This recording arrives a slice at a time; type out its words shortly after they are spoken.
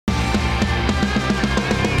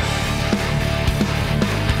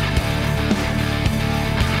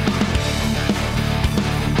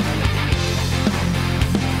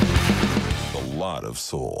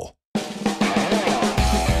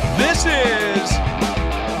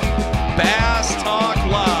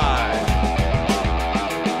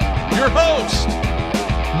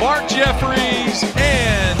Mark Jeffries,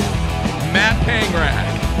 and Matt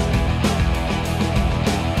Pangrack.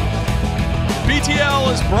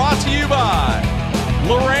 BTL is brought to you by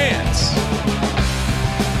Lowrance,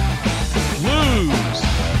 Lose,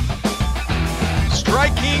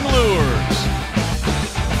 Strike King Lures,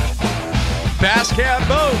 Bass Cat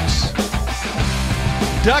Boats,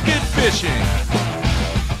 Ducket Fishing,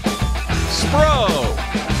 Spro,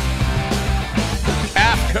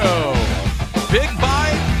 AFCO, Big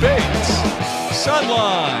Bite Baits,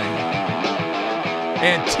 Sunline,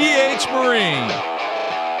 and TH Marine.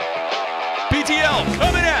 BTL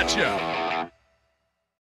coming at you.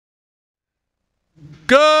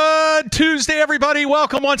 Good Tuesday, everybody.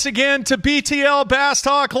 Welcome once again to BTL Bass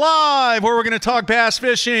Talk Live, where we're going to talk bass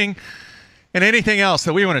fishing and anything else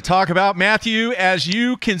that we want to talk about. Matthew, as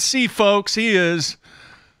you can see, folks, he is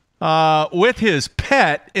with his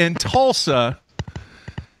pet in Tulsa,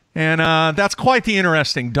 and that's quite the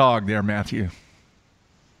interesting dog there, Matthew.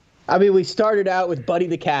 I mean, we started out with Buddy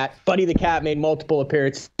the Cat. Buddy the Cat made multiple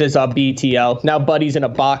appearances on BTL. Now Buddy's in a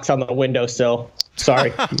box on the windowsill.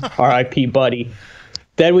 Sorry, R.I.P. Buddy.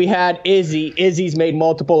 Then we had Izzy. Izzy's made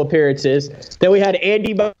multiple appearances. Then we had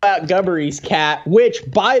Andy Montgomery's cat, which,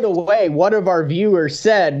 by the way, one of our viewers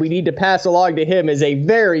said we need to pass along to him as a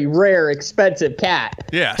very rare, expensive cat.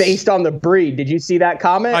 Yes. Based on the breed. Did you see that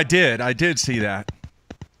comment? I did see that.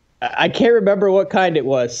 I can't remember what kind it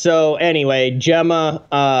was. So anyway,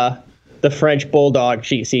 Gemma, the French bulldog,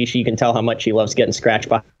 she can tell how much she loves getting scratched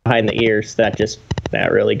behind the ears. That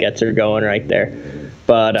really gets her going right there.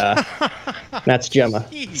 But that's Gemma.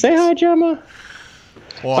 Jeez. Say hi, Gemma.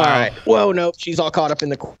 Wow. All right. Whoa, no, she's all caught up in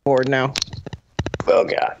the cord now. Oh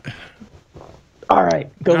God. All right,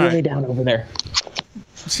 go lay down over there.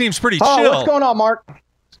 Seems pretty chill. Oh, what's going on, Mark?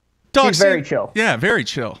 Dog She's very chill. Yeah, very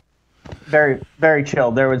chill. Very, very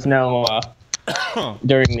chill. There was no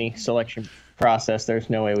during the selection process. There's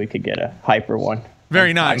no way we could get a hyper one.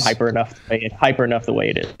 Very nice. I'm hyper enough the way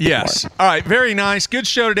it is. Yes. All right. Very nice. Good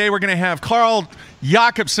show today. We're going to have Carl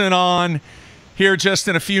Jocumsen on here just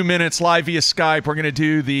in a few minutes, live via Skype. We're going to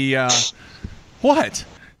do the what?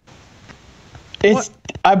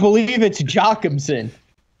 I believe it's Jocumsen.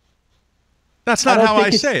 That's not how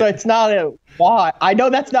I say it. It's not a why. I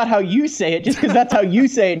know that's not how you say it. Just because that's how you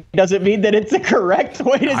say it doesn't mean that it's the correct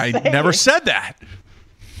way to say it. I never said that.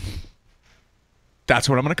 That's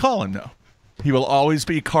what I'm going to call him, though. He will always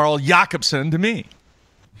be Carl Jocumsen to me.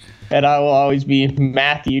 And I will always be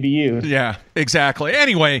Matthew to you. Yeah, exactly.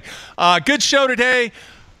 Anyway, good show today.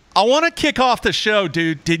 I want to kick off the show,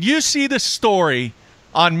 dude. Did you see the story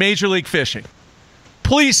on Major League Fishing?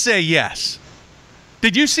 Please say yes.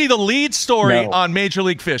 Did you see the lead story on Major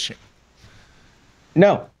League Fishing?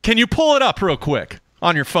 No. Can you pull it up real quick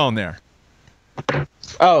on your phone there?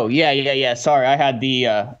 Oh, yeah. Sorry, I had the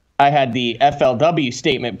FLW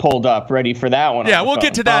statement pulled up, ready for that one. Yeah, we'll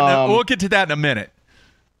get to that. We'll get to that in a minute.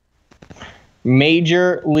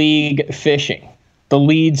 Major League Fishing. The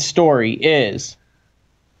lead story is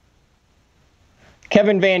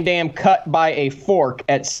Kevin Van Dam cut by a fork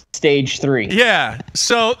at stage 3. Yeah,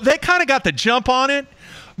 so they kind of got the jump on it,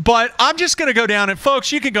 but I'm just going to go down and, folks,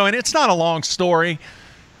 you can go in. It's not a long story.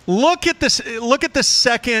 Look at this. Look at the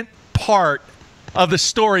second part of the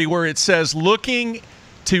story where it says looking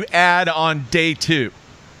to add on day 2.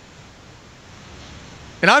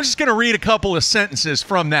 And I'm just going to read a couple of sentences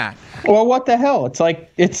from that. Well, what the hell? It's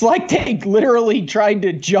like they literally tried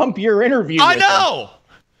to jump your interview. I know.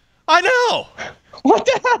 What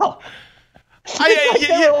the hell?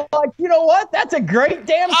 Like, you know what? That's a great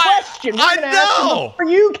damn question. I know.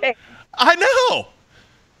 Before you came. I know.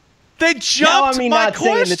 They jumped my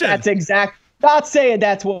question. Not saying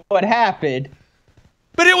that's what happened.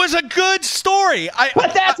 But it was a good story.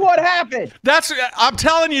 But that's what happened. I'm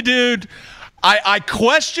telling you, dude. I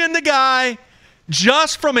questioned the guy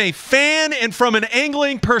just from a fan and from an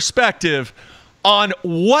angling perspective on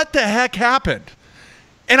what the heck happened.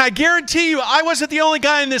 And I guarantee you, I wasn't the only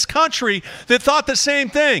guy in this country that thought the same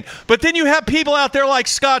thing. But then you have people out there like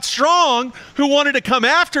Scott Strong who wanted to come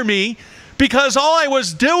after me because all I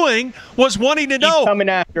was doing was wanting to know. Keep coming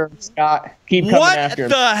after him, Scott. Keep coming after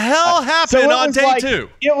him. What the hell happened on day 2?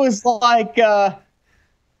 It was like, all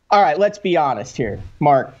right, let's be honest here.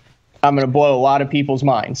 Mark, I'm going to blow a lot of people's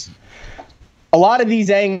minds. A lot of these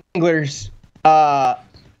anglers,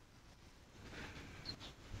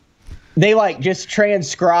 they like just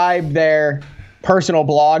transcribe their personal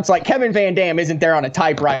blogs. Like Kevin Van Dam isn't there on a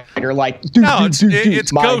typewriter like no,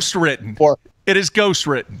 it's ghost written. It is ghost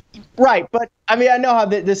written. Right, but I mean I know how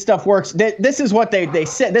this stuff works. This is what they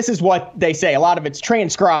say. This is what they say. A lot of it's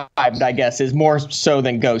transcribed, I guess, is more so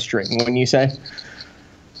than ghost written. Wouldn't you say?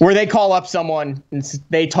 where they call up someone and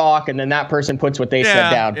they talk, and then that person puts what they said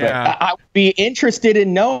down. But I would be interested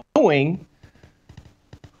in knowing.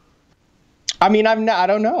 I mean, I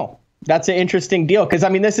don't know. That's an interesting deal because, I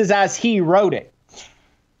mean, this is as he wrote it.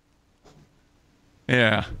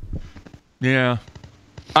 Yeah. Yeah.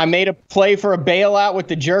 I made a play for a bailout with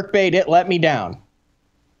the jerkbait. It let me down.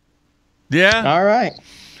 Yeah. All right.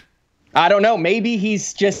 I don't know. Maybe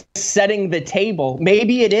he's just setting the table.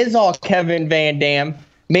 Maybe it is all Kevin Van Dam.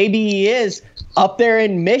 Maybe he is up there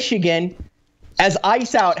in Michigan as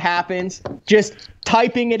Ice Out happens, just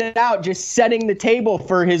typing it out, just setting the table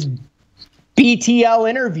for his BTL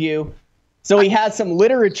interview. So he has some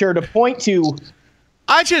literature to point to.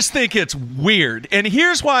 I just think it's weird. And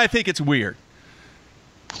here's why I think it's weird.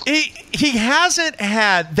 He hasn't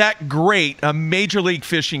had that great a Major League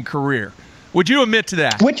Fishing career. Would you admit to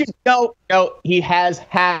that? No, he has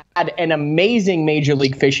had an amazing Major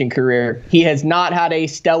League Fishing career. He has not had a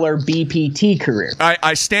stellar BPT career.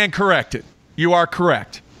 I stand corrected. You are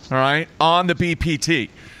correct, all right, on the BPT.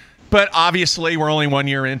 But obviously, we're only 1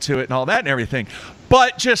 year into it and all that and everything.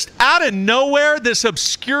 But just out of nowhere, this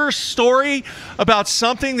obscure story about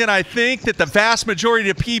something that I think that the vast majority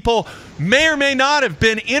of people may or may not have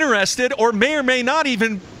been interested or may not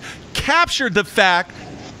even captured the fact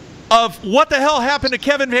of what the hell happened to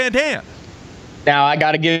Kevin Van Dam. Now, I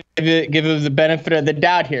got to give it the benefit of the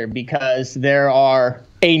doubt here because there are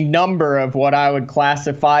a number of what I would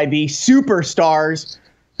classify the superstars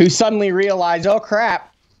who suddenly realize, oh,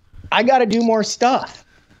 crap, I got to do more stuff.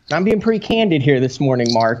 I'm being pretty candid here this morning,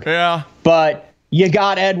 Mark. Yeah. But you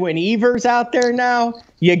got Edwin Evers out there now.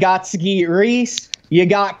 You got Skeet Reese. You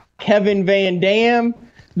got Kevin Van Dam.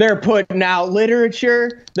 They're putting out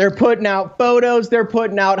literature. They're putting out photos. They're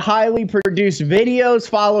putting out highly produced videos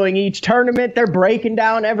following each tournament. They're breaking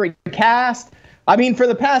down every cast. I mean, for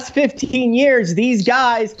the past 15 years, these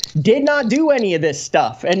guys did not do any of this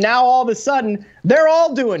stuff. And now all of a sudden, they're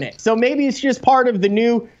all doing it. So maybe it's just part of the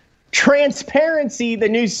new transparency, the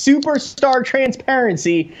new superstar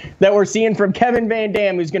transparency that we're seeing from Kevin Van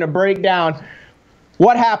Dam, who's going to break down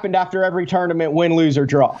what happened after every tournament, win, lose, or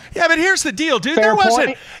draw. Yeah, but here's the deal, dude. Fair there wasn't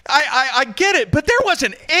point. I get it, but there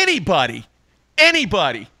wasn't anybody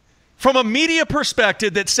from a media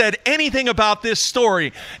perspective that said anything about this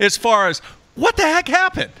story as far as what the heck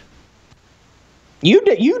happened. You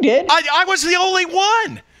did. I was the only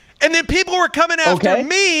one. And then people were coming after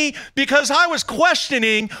me because I was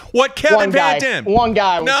questioning what Kevin Van Dam. One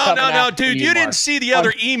guy was coming after dude. you, You didn't Mark. see the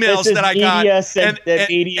other emails that I got.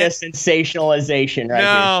 Media sensationalization right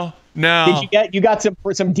here. No. You got some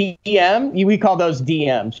DM? We call those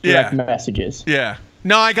DMs, direct messages. Yeah.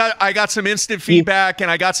 No, I got some instant feedback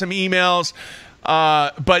and I got some emails.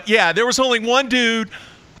 But yeah, there was only one dude,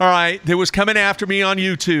 all right, that was coming after me on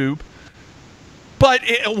YouTube. But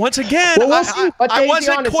once again, I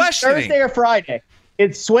wasn't questioning. Thursday or Friday?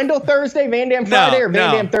 It's Swindle Thursday, Van Dam Friday, or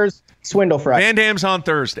Van Dam Thursday, Swindle Friday? Van Dam's on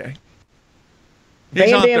Thursday.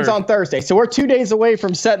 Van Dam's on Thursday. So we're 2 days away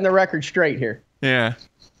from setting the record straight here. Yeah.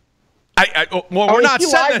 We're not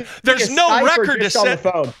setting there's no record to set. On the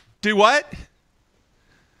phone? Do what?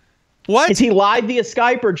 What? Is he live via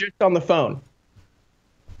Skype or just on the phone?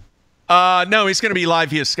 No, he's going to be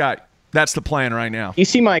live via Skype. That's the plan right now. You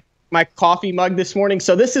see my coffee mug this morning.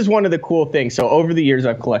 So this is one of the cool things. So over the years,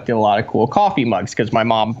 I've collected a lot of cool coffee mugs because my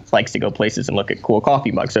mom likes to go places and look at cool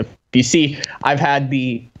coffee mugs. So if you see, I've had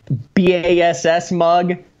the BASS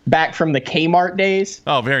mug back from the Kmart days.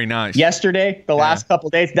 Oh, very nice. Yesterday, the last couple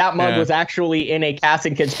of days, that mug was actually in a Cass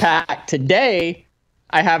and Kids pack. Today,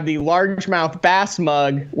 I have the largemouth bass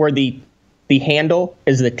mug where the handle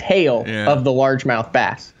is the tail of the largemouth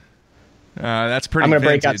bass. That's pretty. I'm going to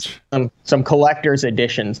break vintage. out some collector's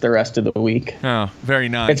editions the rest of the week. Oh, very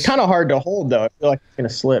nice. It's kind of hard to hold, though. I feel like it's going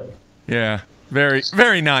to slip. Yeah, very,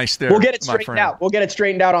 very nice there. We'll get it straightened out. We'll get it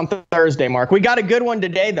straightened out on Thursday, Mark. We got a good one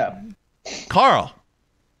today, though. Carl.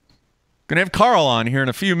 Going to have Carl on here in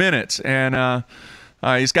a few minutes, and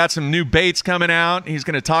he's got some new baits coming out. He's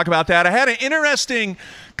going to talk about that. I had an interesting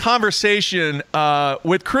conversation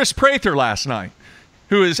with Chris Prather last night,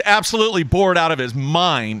 who is absolutely bored out of his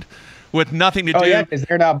mind with nothing to do. Oh, yeah, because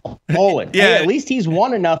they're not bowling. Yeah. Hey, at least he's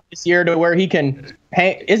won enough this year to where he can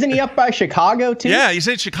hang. Isn't he up by Chicago, too? Yeah, he's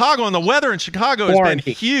in Chicago, and the weather in Chicago has been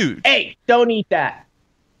huge. Hey, don't eat that.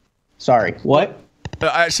 Sorry, what?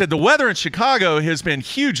 I said the weather in Chicago has been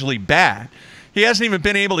hugely bad. He hasn't even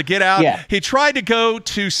been able to get out. Yeah. He tried to go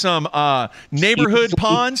to some neighborhood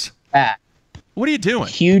ponds. Bad. What are you doing?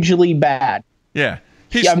 Hugely bad. Yeah.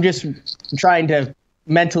 I'm just trying to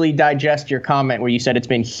mentally digest your comment where you said it's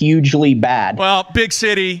been hugely bad. Well, big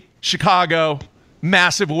city, Chicago,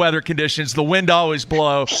 massive weather conditions. The wind always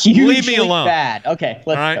blow. Hugely leave me alone. Bad. Okay,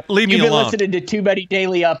 let's all right, go. leave me alone. You've been listening to too many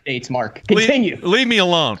daily updates, Mark. Continue. Leave me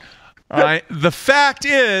alone. All right. The fact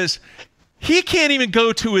is, he can't even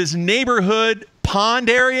go to his neighborhood pond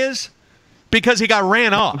areas because he got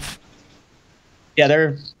ran off.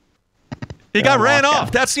 Yeah, he got ran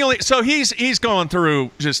off. That's the only. So he's going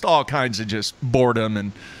through just all kinds of just boredom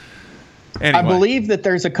and. Anyway. I believe that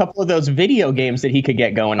there's a couple of those video games that he could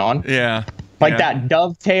get going on. Yeah. Like that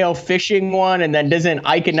dovetail fishing one, and then doesn't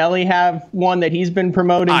Iconelli have one that he's been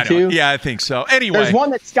promoting too? Yeah, I think so. Anyway, there's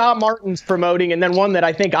one that Scott Martin's promoting, and then one that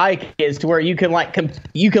I think Ike is, to where you can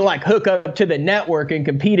hook up to the network and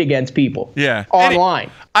compete against people. Yeah,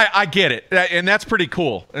 online. I get it, and that's pretty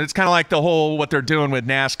cool. It's kind of like the whole what they're doing with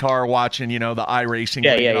NASCAR, watching the iRacing.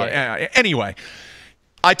 Yeah. Anyway,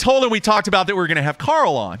 I told him we talked about that we were going to have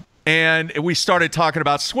Carl on. And we started talking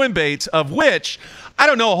about swim baits, of which I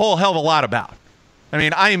don't know a whole hell of a lot about. I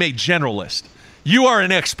mean, I am a generalist. You are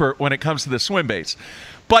an expert when it comes to the swim baits.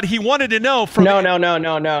 But he wanted to know from... No.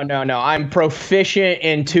 I'm proficient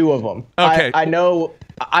in 2 of them. Okay. I know.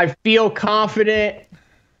 I feel confident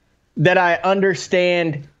that I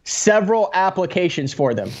understand several applications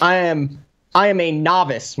for them. I am a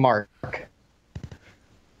novice, Mark.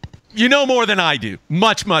 You know more than I do.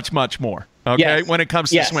 Much, much, much more. Okay, yes. When it comes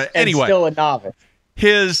to swim. Anyway, still a novice.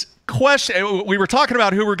 His question, we were talking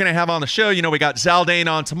about who we're going to have on the show. We got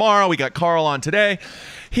Zaldane on tomorrow. We got Carl on today.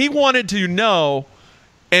 He wanted to know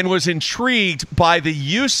and was intrigued by the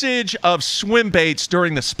usage of swim baits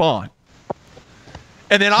during the spawn.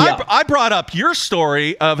 And then I brought up your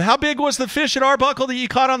story of how big was the fish at Arbuckle that you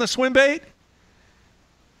caught on the swim bait?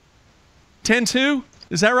 10-2?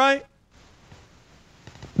 Is that right?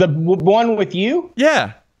 The one with you?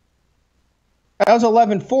 Yeah. That was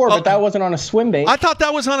 11.4, but that wasn't on a swim bait. I thought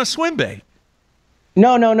that was on a swim bait.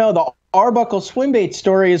 No. The Arbuckle swim bait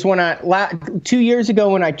story is when 2 years ago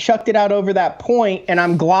when I chucked it out over that point and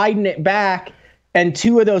I'm gliding it back and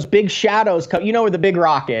 2 of those big shadows, you know where the big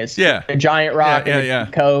rock is? Yeah. The giant rock in the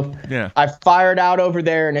cove. Yeah. I fired out over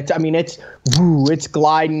there and it's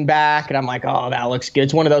gliding back and I'm like, oh, that looks good.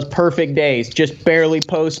 It's one of those perfect days. Just barely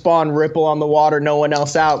post-spawn, ripple on the water, no one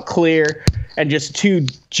else out, clear. And just 2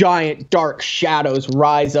 giant dark shadows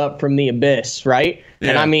rise up from the abyss, right? Yeah.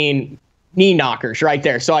 And I mean, knee knockers right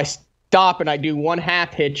there. So I stop and I do 1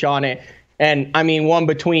 half hitch on it. And I mean, one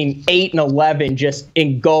between 8 and 11 just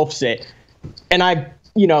engulfs it. And I,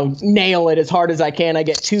 nail it as hard as I can. I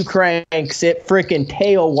get 2 cranks. It freaking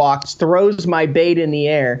tail walks, throws my bait in the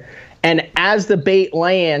air. And as the bait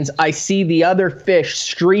lands, I see the other fish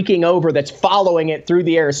streaking over that's following it through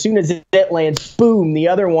the air. As soon as it lands, boom, the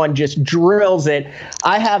other one just drills it.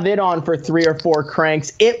 I have it on for 3 or 4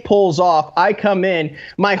 cranks. It pulls off. I come in.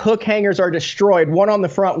 My hook hangers are destroyed, one on the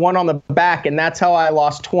front, one on the back, and that's how I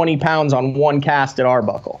lost 20 pounds on 1 cast at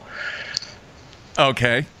Arbuckle.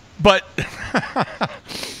 Okay. But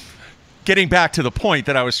getting back to the point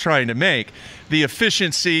that I was trying to make, the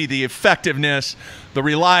efficiency, the effectiveness, the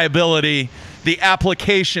reliability, the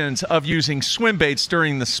applications of using swim baits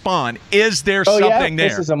during the spawn, is there something there?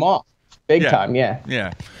 This is them off. Big time, yeah.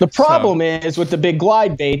 Yeah. The problem is with the big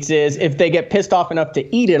glide baits is if they get pissed off enough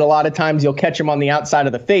to eat it, a lot of times you'll catch them on the outside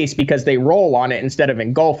of the face because they roll on it instead of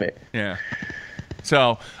engulf it. Yeah.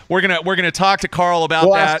 So we're gonna talk to Carl about that.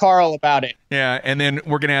 We'll ask Carl about it. Yeah, and then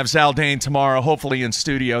we're gonna have Zaldane tomorrow, hopefully in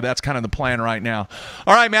studio. That's kind of the plan right now.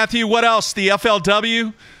 All right, Matthew. What else? The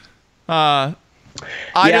FLW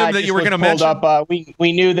item that you were gonna mention. Up, we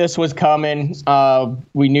knew this was coming.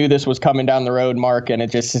 We knew this was coming down the road, Mark, and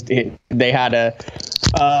they had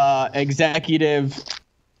a executive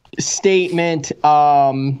statement.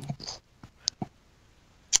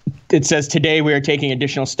 It says, today we are taking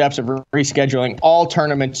additional steps of rescheduling all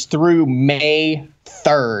tournaments through May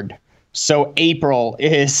 3rd. So April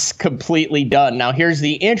is completely done. Now, here's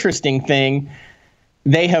the interesting thing.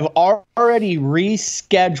 They have already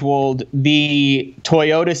rescheduled the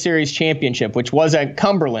Toyota Series Championship, which was at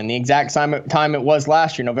Cumberland, the exact time it was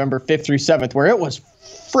last year, November 5th through 7th, where it was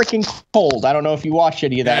freaking cold. I don't know if you watched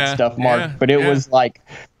any of that stuff, Mark, but it was like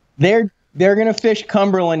they're going to fish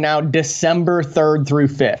Cumberland now December 3rd through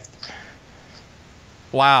 5th.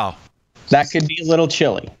 Wow. That could be a little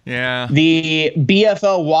chilly. Yeah. The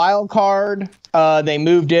BFL wild card, they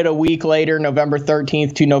moved it a week later, November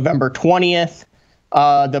 13th to November 20th.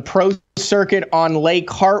 The pro circuit on Lake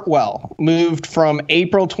Hartwell moved from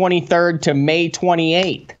April 23rd to May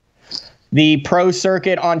 28th. The pro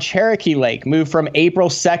circuit on Cherokee Lake moved from April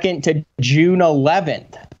 2nd to June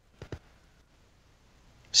 11th.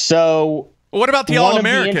 So what about the All-American?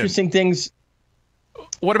 One of the interesting things.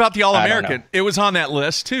 What about the All-American? It was on that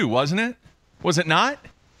list too, wasn't it? Was it not?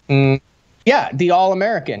 Yeah, the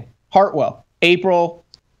All-American, Hartwell. April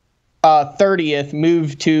 30th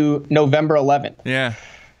moved to November 11th. Yeah.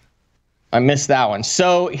 I missed that one.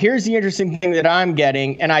 So here's the interesting thing that I'm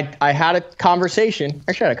getting, and I had a conversation.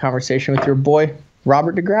 Actually, I had a conversation with your boy,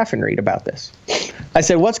 Robert DeGraffenreid, about this. I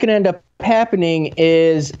said, what's going to end up happening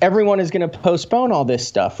is everyone is going to postpone all this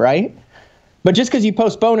stuff, right? But just because you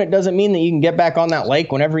postpone it doesn't mean that you can get back on that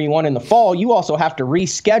lake whenever you want in the fall. You also have to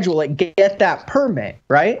reschedule it, get that permit,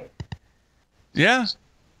 right? Yeah.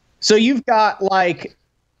 So you've got like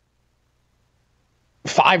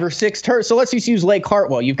 5 or 6 turns. So let's just use Lake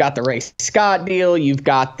Hartwell. You've got the Ray Scott deal. You've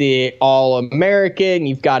got the All-American.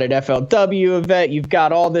 You've got an FLW event. You've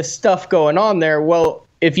got all this stuff going on there. Well,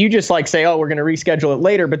 if you just like say, oh, we're going to reschedule it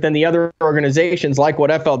later, but then the other organizations like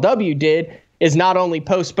what FLW did is not only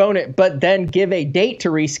postpone it, but then give a date to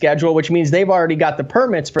reschedule, which means they've already got the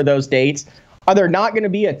permits for those dates. Are there not going to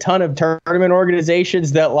be a ton of tournament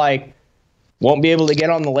organizations that like won't be able to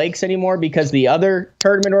get on the lakes anymore because the other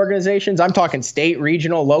tournament organizations, I'm talking state,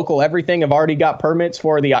 regional, local, everything, have already got permits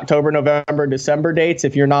for the October, November, December dates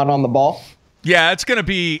if you're not on the ball? Yeah, it's going to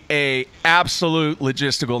be a absolute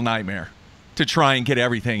logistical nightmare to try and get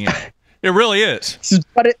everything in. It really is.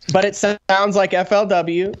 But it sounds like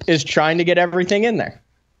FLW is trying to get everything in there.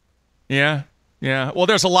 Yeah. Yeah. Well,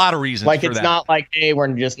 there's a lot of reasons like for it's that. not like, hey, we're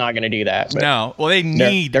just not going to do that. But no. Well, they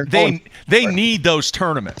need they need those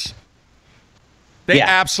tournaments. They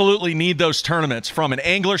absolutely need those tournaments from an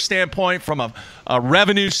angler standpoint, from a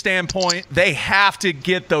revenue standpoint. They have to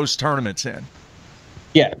get those tournaments in.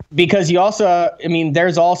 Yeah, because you also, I mean,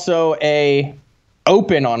 there's also a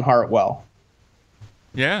open on Hartwell.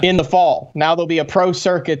 Yeah. In the fall. Now there'll be a pro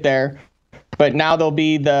circuit there, but now there'll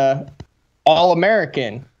be the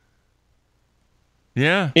All-American.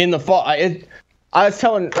 Yeah. In the fall. I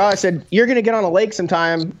said, you're going to get on a lake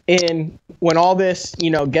sometime when all this,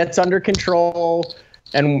 gets under control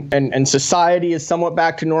and society is somewhat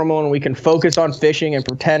back to normal and we can focus on fishing and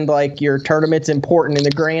pretend like your tournament's important in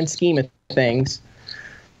the grand scheme of things.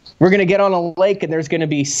 We're going to get on a lake and there's going to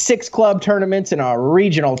be 6 club tournaments and a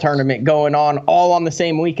regional tournament going on all on the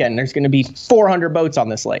same weekend. There's going to be 400 boats on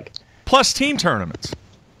this lake. Plus team tournaments.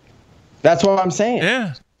 That's what I'm saying.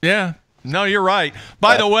 Yeah. Yeah. No, you're right.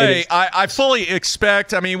 By the way, I fully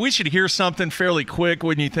expect, I mean, we should hear something fairly quick,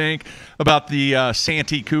 wouldn't you think, about the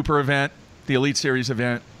Santee Cooper event, the Elite Series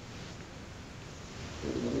event?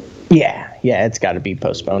 Yeah, it's got to be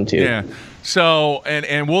postponed too. Yeah. So,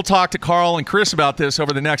 and we'll talk to Carl and Chris about this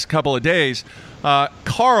over the next couple of days.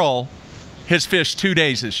 Carl has fished 2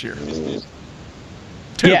 days this year.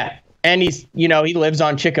 2. Yeah. And he's, he lives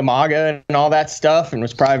on Chickamauga and all that stuff and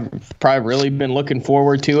was probably really been looking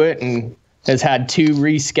forward to it and has had 2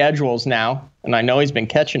 reschedules now. And I know he's been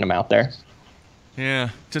catching them out there. Yeah,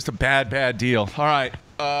 just a bad deal. All right,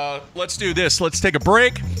 let's do this. Let's take a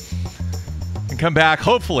break and come back,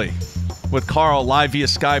 hopefully, with Carl live via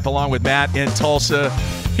Skype along with Matt in Tulsa.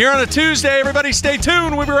 Here on a Tuesday, everybody stay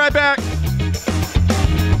tuned. We'll be right back.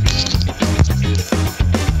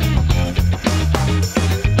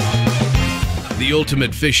 The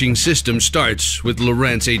ultimate fishing system starts with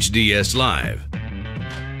Lowrance HDS Live.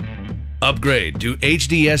 Upgrade to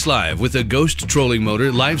HDS Live with a Ghost trolling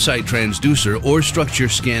motor, live sight transducer, or Structure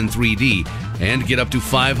Scan 3D, and get up to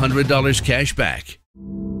 $500 cash back.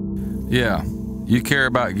 Yeah, you care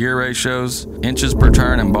about gear ratios, inches per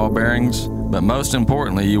turn, and ball bearings, but most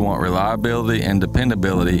importantly, you want reliability and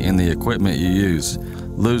dependability in the equipment you use.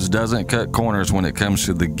 Lew's doesn't cut corners when it comes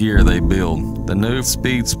to the gear they build. The new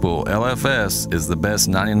Speed Spool LFS is the best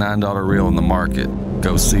 $99 reel in the market.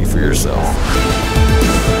 Go see for yourself.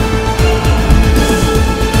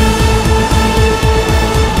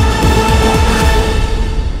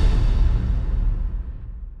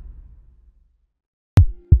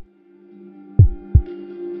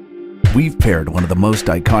 We've paired one of the most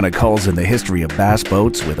iconic hulls in the history of bass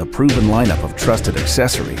boats with a proven lineup of trusted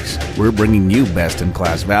accessories. We're bringing you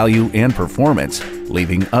best-in-class value and performance,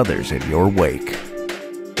 leaving others in your wake.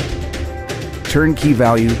 Turnkey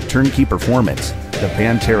value, turnkey performance. The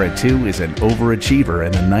Pantera 2 is an overachiever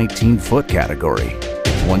in the 19-foot category.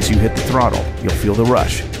 Once you hit the throttle, you'll feel the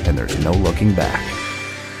rush, and there's no looking back.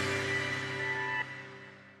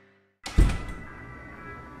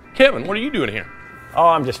 Kevin, what are you doing here? Oh,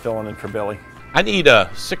 I'm just filling in for Billy. I need a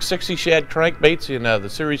 660 shad crankbaits in the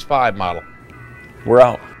Series 5 model. We're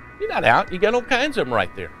out. You're not out. You got all kinds of them right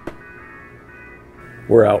there.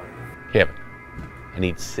 We're out. Kevin, I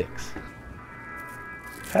need 6.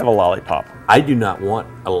 Have a lollipop. I do not want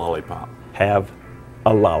a lollipop. Have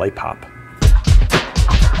a lollipop.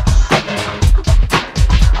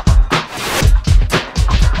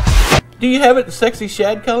 Do you have it the sexy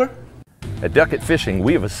shad color? At Duckett Fishing,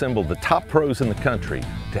 we have assembled the top pros in the country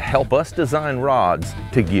to help us design rods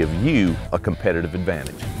to give you a competitive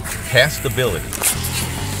advantage. Castability,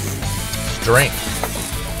 strength,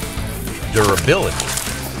 durability,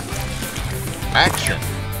 action,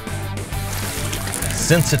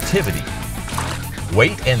 sensitivity,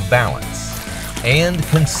 weight and balance, and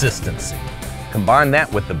consistency. Combine that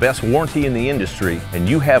with the best warranty in the industry, and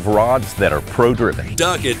you have rods that are pro-driven.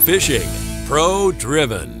 Duckett Fishing,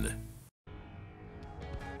 pro-driven.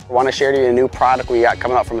 I want to share to you a new product we got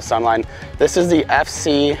coming out from Sunline. This is the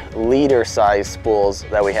FC leader size spools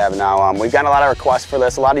that we have now. We've gotten a lot of requests for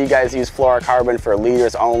this. A lot of you guys use fluorocarbon for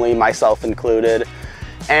leaders only, myself included.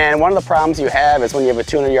 And one of the problems you have is when you have a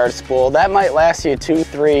 200-yard spool, that might last you 2,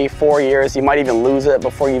 3, 4 years. You might even lose it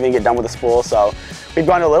before you even get done with the spool. So we've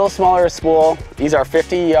gone to a little smaller spool. These are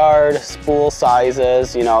 50-yard spool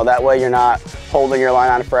sizes. You know, that way you're not holding your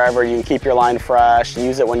line on forever. You can keep your line fresh,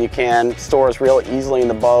 use it when you can, stores real easily in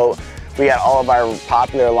the boat. We got all of our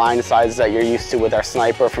popular line sizes that you're used to with our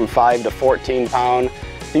Sniper from 5 to 14 pound.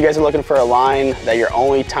 If you guys are looking for a line that you're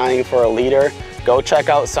only tying for a leader, go check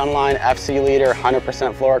out Sunline FC Leader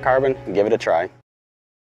 100% fluorocarbon and give it a try.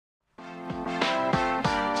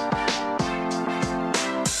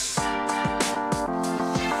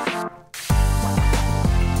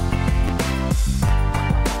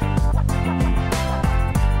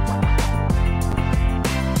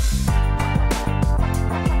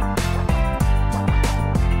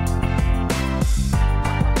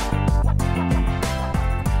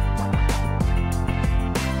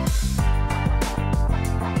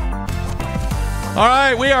 All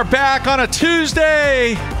right, we are back on a Tuesday.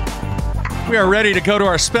 We are ready to go to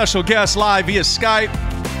our special guest live via Skype.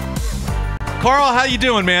 Carl, how you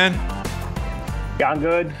doing, man? Going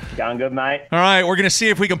good, mate. All right, we're going to see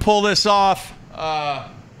if we can pull this off.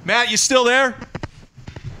 Matt, you still there?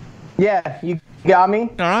 Yeah, you got me. All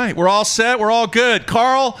right, we're all set. We're all good.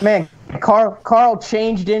 Carl? Man, Carl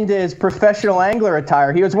changed into his professional angler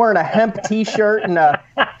attire. He was wearing a hemp T-shirt and a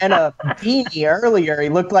beanie earlier. He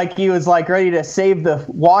looked like he was like ready to save the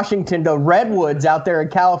Washington to redwoods out there in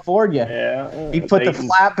California. Yeah. He put the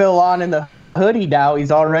flat bill on and the hoodie now.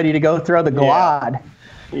 He's all ready to go throw the glide.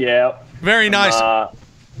 Yeah. Very nice.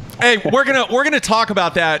 Hey, we're gonna talk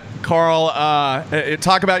about that, Carl.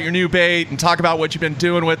 Talk about your new bait and talk about what you've been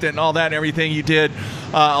doing with it and all that and everything. You did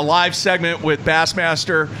a live segment with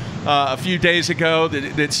Bassmaster a few days ago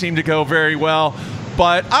that seemed to go very well.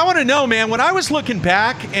 But I want to know, man, when I was looking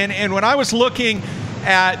back and when I was looking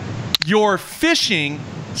at your fishing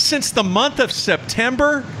since the month of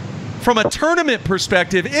September, from a tournament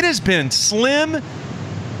perspective, it has been slim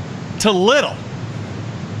to little.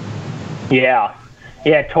 Yeah,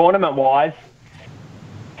 tournament-wise,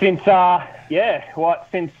 since the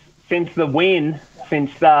win,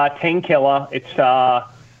 since 10 Killer, it's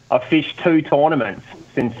I've fished 2 tournaments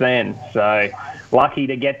since then. So lucky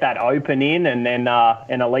to get that Open in and then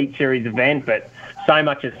an Elite Series event. But so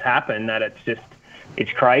much has happened that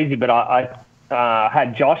it's crazy. But I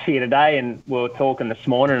had Josh here today and we were talking this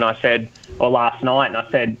morning and last night, and I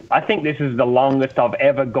said, I think this is the longest I've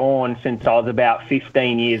ever gone since I was about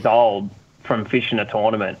 15 years old from fishing a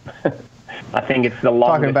tournament. I think it's the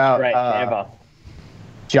longest stretch ever.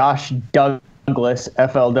 Josh Douglas,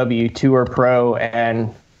 FLW Tour Pro,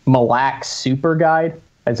 and Mille Lacs Super Guide.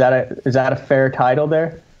 Is that a fair title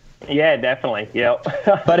there? Yeah, definitely. Yep.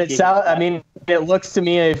 But it looks to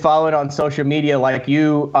me, following on social media, like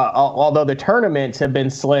you, although the tournaments have been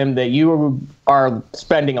slim, that you are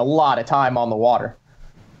spending a lot of time on the water.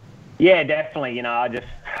 Yeah, definitely. You know,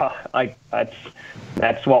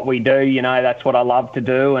 that's what we do. You know, that's what I love to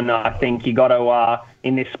do. And I think you got to,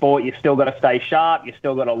 in this sport, you still got to stay sharp. You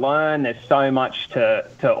still got to learn. There's so much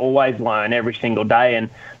to always learn every single day. And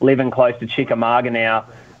living close to Chickamauga now,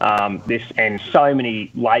 and so many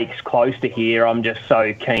lakes close to here, I'm just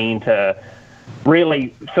so keen to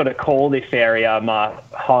really sort of call this area my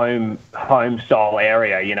home style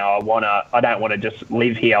area. You know, I don't want to just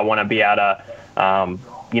live here. I want to be able to,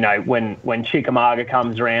 you know, when Chickamauga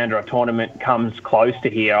comes around or a tournament comes close to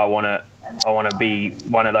here, I want to be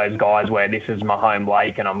one of those guys where this is my home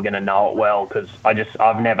lake and I'm going to know it well, because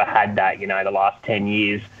I've never had that, you know, the last 10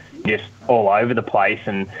 years, just all over the place,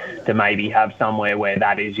 and to maybe have somewhere where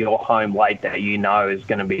that is your home lake that you know is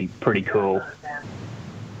going to be pretty cool.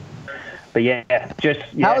 But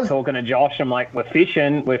talking to Josh, I'm like, we're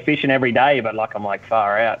fishing every day, but like, I'm like,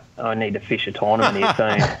 far out. I need to fish a tournament here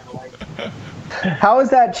soon. How has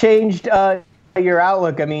that changed your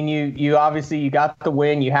outlook? I mean, you obviously you got the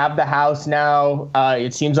win, you have the house now.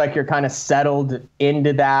 It seems like you're kind of settled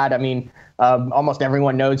into that. I mean, Almost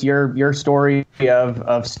everyone knows your story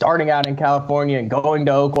of starting out in California and going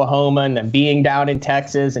to Oklahoma and then being down in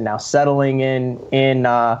Texas and now settling in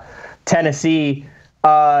Tennessee.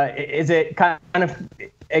 Is it kind of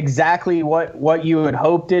exactly what you had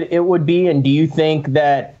hoped it would be? And do you think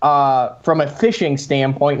that from a fishing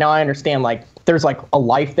standpoint, now I understand like there's like a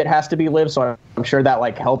life that has to be lived, so I'm sure that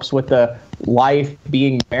like helps with the life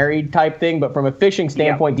being married type thing, but from a fishing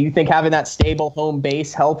standpoint, do you think having that stable home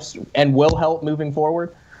base helps and will help moving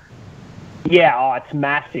forward? Yeah, it's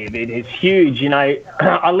massive. It is huge. You know,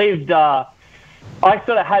 I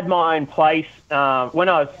sort of had my own place when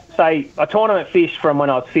I was, say, I tournament fished from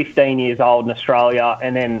when I was 15 years old in Australia,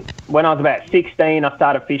 and then when I was about 16, I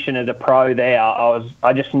started fishing as a pro there.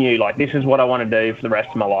 I just knew, like, this is what I want to do for the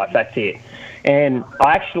rest of my life. That's it. And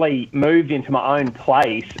I actually moved into my own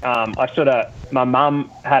place. My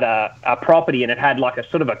mum had a property, and it had like a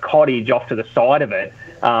sort of a cottage off to the side of it.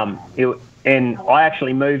 And I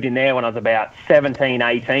actually moved in there when I was about 17,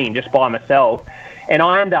 18, just by myself. And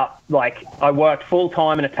I ended up, like, I worked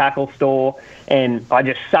full-time in a tackle store, and I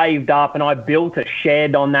just saved up, and I built a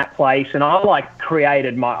shed on that place, and I, like,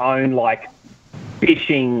 created my own, like,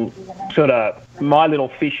 fishing sort of, my little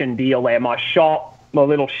fishing deal there. My shop, my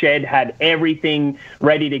little shed had everything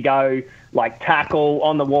ready to go, like tackle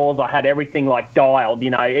on the walls. I had everything, like, dialed,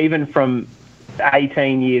 you know, even from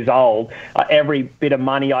 18 years old. Every bit of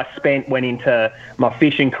money I spent went into my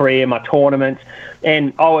fishing career, my tournaments,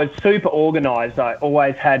 and I was super organized. I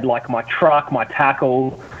always had like my truck, my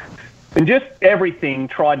tackle, and just everything,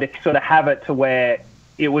 tried to sort of have it to where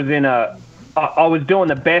it was I was doing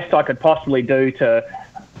the best I could possibly do to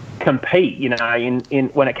compete, you know, in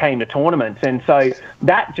when it came to tournaments. And so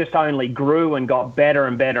that just only grew and got better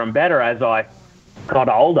and better and better as I got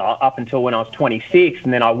older, up until when I was 26,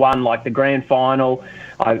 and then I won like the grand final.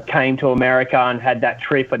 I came to America and had that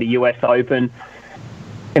trip at the US Open,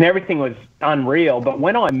 and everything was unreal. But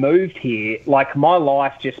when I moved here, like, my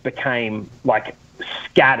life just became like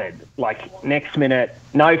scattered. Like, next minute,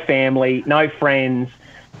 no family, no friends,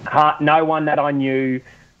 no one that I knew,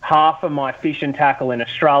 half of my fish and tackle in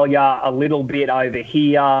Australia, a little bit over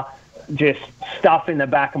here, just stuff in the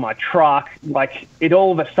back of my truck. Like, it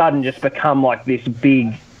all of a sudden just become like this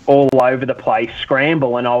big all over the place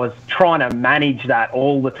scramble, and I was trying to manage that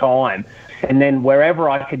all the time. And then wherever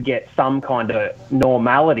I could get some kind of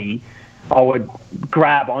normality, I would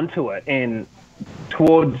grab onto it. And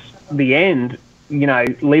towards the end, you know,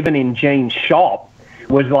 living in Gene's shop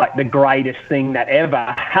was like the greatest thing that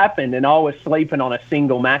ever happened. And I was sleeping on a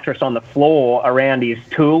single mattress on the floor around his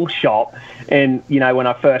tool shop. And, you know, when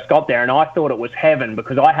I first got there, and I thought it was heaven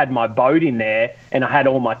because I had my boat in there and I had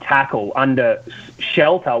all my tackle under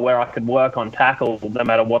shelter where I could work on tackle no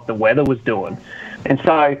matter what the weather was doing. And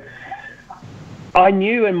so I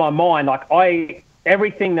knew in my mind, like,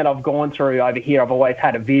 everything that I've gone through over here, I've always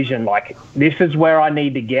had a vision, like, this is where I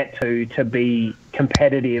need to get to be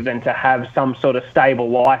competitive and to have some sort of stable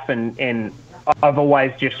life. And I've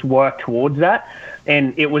always just worked towards that.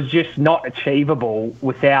 And it was just not achievable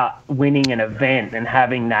without winning an event and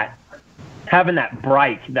having that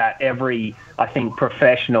break that every, I think,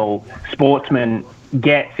 professional sportsman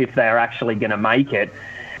gets if they're actually going to make it.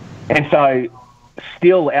 And so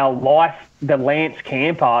still our life, the Lance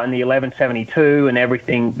camper and the 1172 and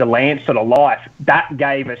everything, the Lance sort of life, that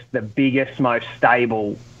gave us the biggest, most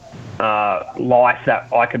stable life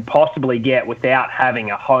that I could possibly get without having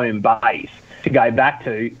a home base to go back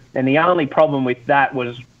to. And the only problem with that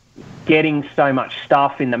was getting so much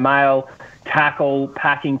stuff in the mail, tackle,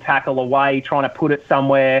 packing tackle away, trying to put it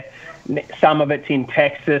somewhere. Some of it's in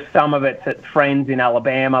Texas, some of it's at friends in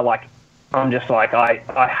Alabama. Like, I'm just like,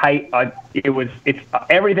 it's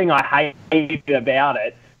everything I hated about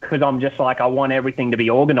it, because I'm just like, I want everything to be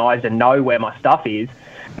organized and know where my stuff is.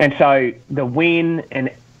 And so the win and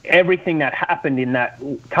everything that happened in that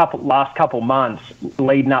last couple months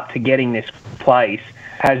leading up to getting this place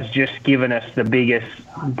has just given us the biggest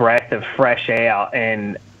breath of fresh air,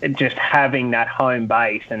 and just having that home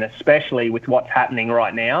base, and especially with what's happening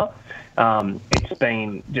right now, it's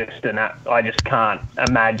been just I just can't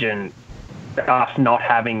imagine us not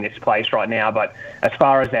having this place right now. But as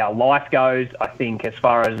far as our life goes, I think as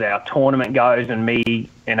far as our tournament goes and me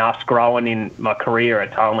and us growing in my career,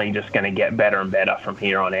 it's only just going to get better and better from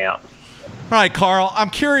here on out. All right, Carl, I'm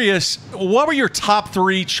curious, what were your top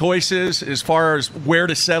 3 choices as far as where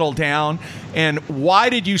to settle down, and why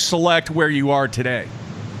did you select where you are today?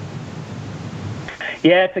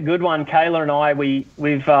 Yeah, it's a good one. Kayla and I,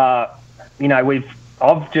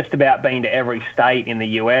 I've just about been to every state in the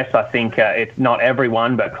US. I think it's not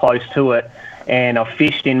everyone, but close to it. and I've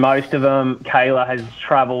fished in most of them. Kayla has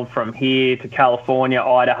traveled from here to California,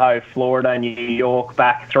 Idaho, Florida, New York,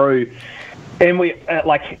 back through. And we, I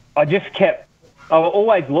was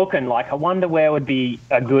always looking, like, I wonder where would be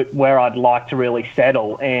where I'd like to really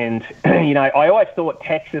settle. And, you know, I always thought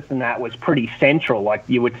Texas and that was pretty central. Like,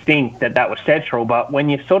 you would think that was central. But when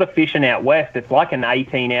you're sort of fishing out west, it's like an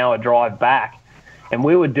 18-hour drive back. And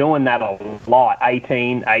we were doing that a lot,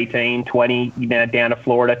 18, 20, you know, down to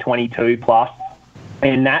Florida, 22 plus.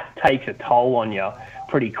 And that takes a toll on you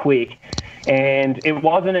pretty quick. And it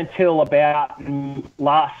wasn't until about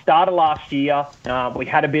start of last year, we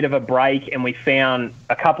had a bit of a break and we found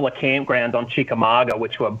a couple of campgrounds on Chickamauga,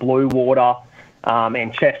 which were Blue Water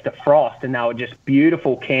and Chester Frost. And they were just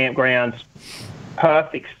beautiful campgrounds,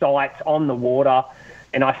 perfect sites on the water.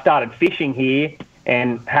 And I started fishing here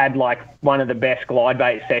and had like one of the best glide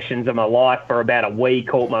bait sessions of my life for about a week.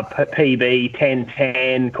 Caught my PB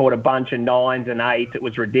 10-10, caught a bunch of 9s and 8s. It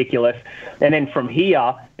was ridiculous. And then from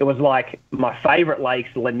here, it was like my favorite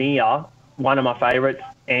lake's Lanier, one of my favorites,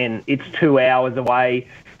 and it's 2 hours away.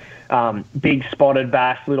 Big spotted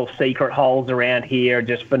bass, little secret holes around here,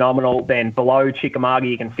 just phenomenal. Then below Chickamauga,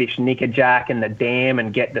 you can fish Nickajack and the dam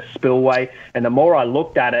and get the spillway. And the more I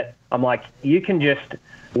looked at it, I'm like, you can just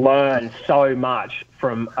learn so much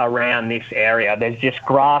from around this area. There's just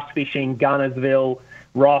grass fishing, Gunnersville,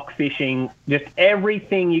 rock fishing, just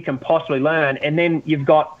everything you can possibly learn. And then you've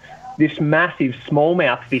got this massive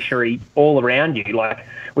smallmouth fishery all around you. Like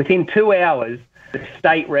within 2 hours, the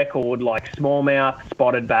state record, like smallmouth,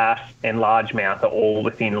 spotted bass, and largemouth are all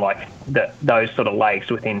within like those sort of lakes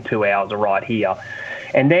within 2 hours of right here.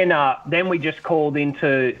 And then we just called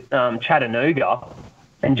into Chattanooga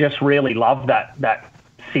and just really loved that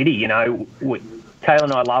city. You know, Taylor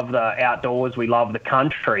and I love the outdoors, we love the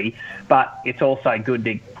country, but it's also good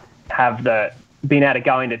to have being able to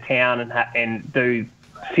go into town and do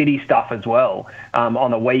city stuff as well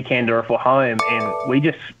on the weekend or if we're home. And we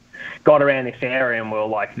just got around this area and we were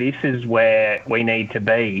like, this is where we need to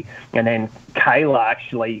be. And then Kayla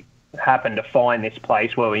actually happened to find this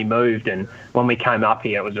place where we moved, and when we came up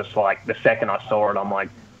here, it was just like the second I saw it, I'm like,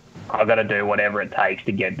 I've got to do whatever it takes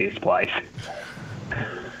to get this place.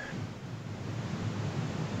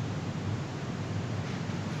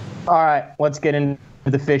 All right, let's get into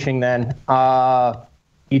the fishing then.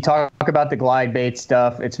 You talk about the glide bait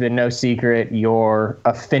stuff. It's been no secret your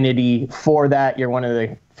affinity for that. You're one of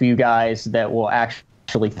the few guys that will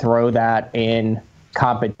actually throw that in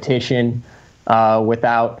competition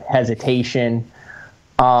without hesitation.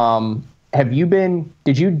 Did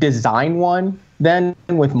you design one then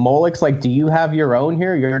with Molex? Like, do you have your own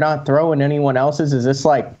here? You're not throwing anyone else's? Is this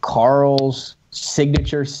like Carl's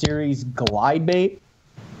signature series glide bait?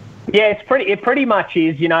 Yeah, it pretty much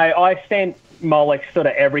is. You know, I sent Molex sort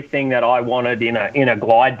of everything that I wanted in a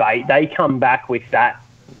glide bait. They come back with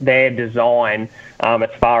their design as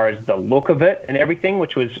far as the look of it and everything,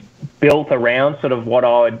 which was built around sort of what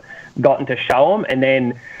I'd gotten to show them. And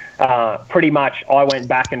then pretty much I went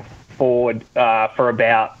back and forward for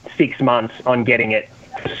about 6 months on getting it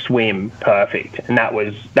to swim perfect. And that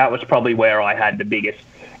was probably where I had the biggest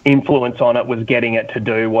influence on it, was getting it to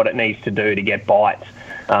do what it needs to do to get bites.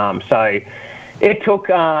 So it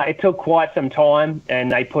took quite some time,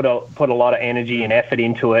 and they put a lot of energy and effort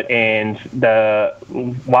into it. And the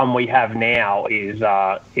one we have now is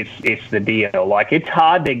it's the deal. Like, it's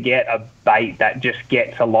hard to get a bait that just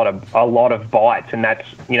gets a lot of bites, and that's,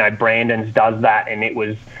 you know, Brandon's does that, and it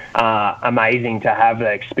was amazing to have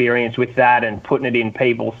the experience with that and putting it in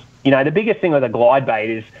people's. You know, the biggest thing with a glide bait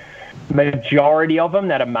is majority of them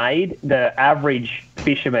that are made, the average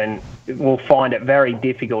fisherman will find it very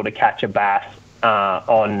difficult to catch a bass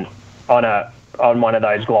on one of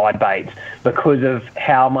those glide baits because of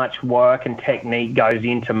how much work and technique goes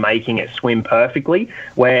into making it swim perfectly.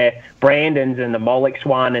 Where Brandon's and the Molex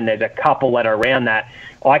one, and there's a couple that are around that,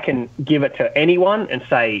 I can give it to anyone and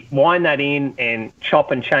say, wind that in and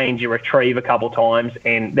chop and change your retrieve a couple times,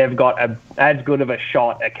 and they've got as good of a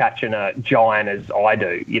shot at catching a giant as I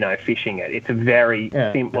do, you know, fishing it. It's a very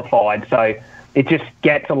simplified, so it just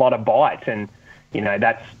gets a lot of bites, and, you know,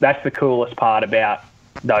 that's the coolest part about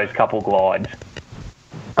those couple glides.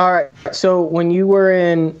 All right, so when you were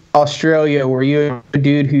in Australia, were you a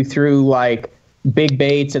dude who threw like big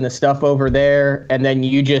baits and the stuff over there, and then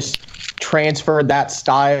you just transferred that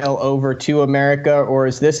style over to America? Or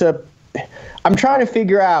is this I'm trying to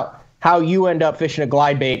figure out, how you end up fishing a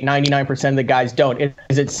glide bait. 99% of the guys don't.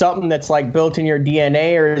 Is it something that's like built in your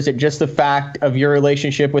DNA, or is it just the fact of your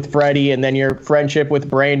relationship with Freddie and then your friendship with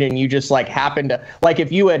Brandon? You just like happen to, like,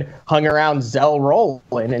 if you had hung around Zell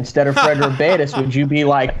Rowland instead of Fred Robatus, would you be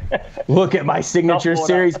like, look at my signature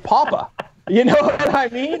series Papa? You know what I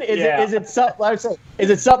mean? Is it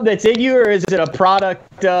something that's in you, or is it a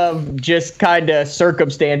product of just kind of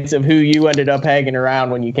circumstance of who you ended up hanging around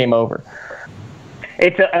when you came over?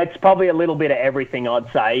 It's probably a little bit of everything,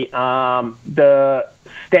 I'd say. The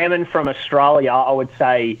stemming from Australia, I would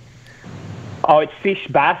say, I would fish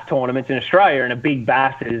bass tournaments in Australia, and a big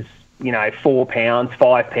bass is, 4 pounds,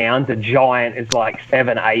 5 pounds. A giant is like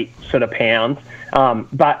 7, 8 sort of pounds.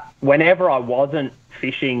 But whenever I wasn't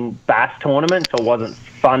fishing bass tournaments or wasn't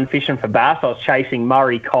fun fishing for bass, I was chasing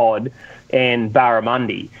Murray cod and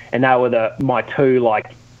barramundi, and they were my two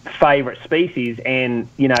favorite species. And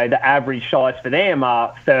the average size for them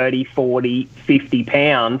are 30, 40, 50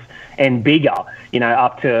 pounds and bigger,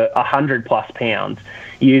 up to 100 plus pounds,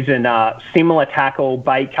 using similar tackle,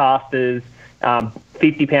 bait casters,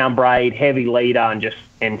 50-pound braid, heavy leader,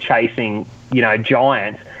 and chasing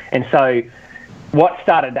giants. And so what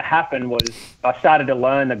started to happen was I started to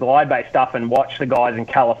learn the glide bait stuff and watch the guys in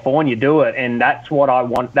California do it, and that's what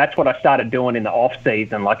I started doing in the off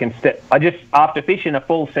season. After fishing a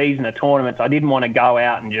full season of tournaments, I didn't want to go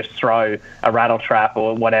out and just throw a rattle trap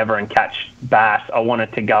or whatever and catch bass. I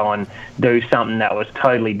wanted to go and do something that was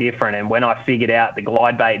totally different. And when I figured out the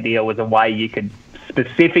glide bait deal was a way you could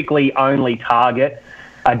specifically only target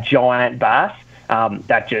a giant bass,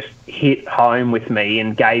 that just hit home with me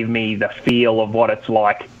and gave me the feel of what it's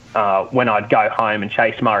like when I'd go home and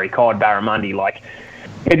chase Murray cod, barramundi.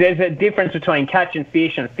 There's a difference between catching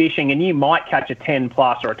fish and fishing, and you might catch a 10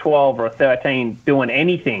 plus or a 12 or a 13 doing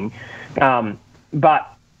anything,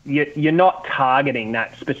 but you're not targeting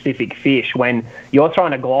that specific fish. When you're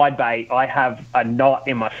trying to glide bait, I have a knot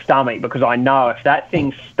in my stomach because I know if that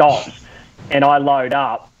thing stops and I load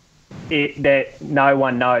up, that no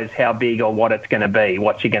one knows how big or what it's going to be,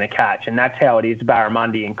 what you're going to catch. And that's how it is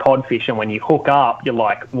barramundi and cod fishing. When you hook up, you're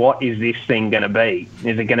like, what is this thing going to be?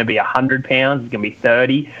 Is it going to be 100 pounds? Is it going to be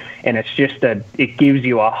 30? And it's just it gives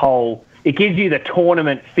you the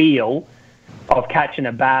tournament feel of catching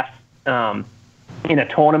a bass in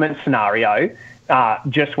a tournament scenario,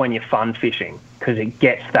 just when you're fun fishing, because it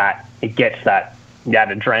gets that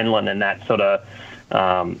adrenaline and that sort of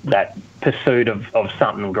that pursuit of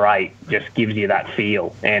something great. Just gives you that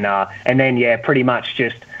feel. And then pretty much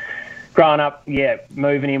just growing up,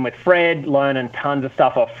 moving in with Fred, learning tons of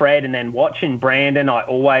stuff off Fred, and then watching Brandon. I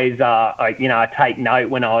always I take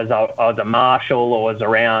note when I was a marshal or was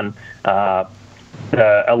around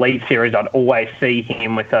the Elite Series. I'd always see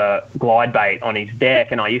him with a glide bait on his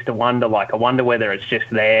deck, and I used to wonder whether it's just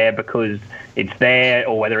there because it's there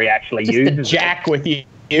or whether he actually just uses a jack with you.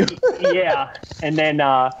 Yeah, and then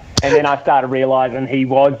I started realizing he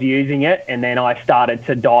was using it, and then I started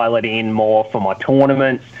to dial it in more for my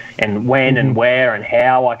tournaments and when and where and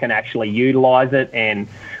how I can actually utilize it. And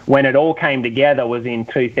when it all came together was in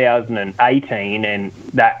 2018, and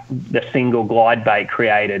that the single glide bait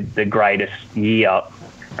created the greatest year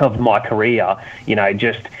of my career,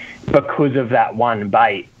 just because of that one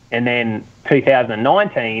bait. And then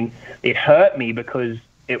 2019, it hurt me because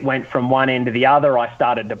it went from one end to the other. I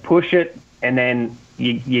started to push it, and then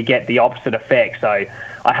you get the opposite effect. So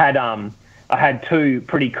I had 2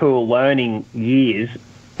 pretty cool learning years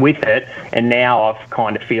with it, and now I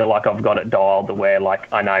kind of feel like I've got it dialed to where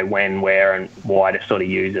I know when, where, and why to sort of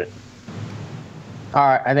use it. All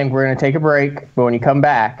right, I think we're going to take a break, but when you come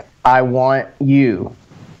back, I want you,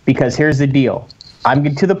 because here's the deal. I'm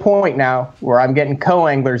getting to the point now where I'm getting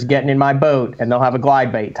co-anglers getting in my boat, and they'll have a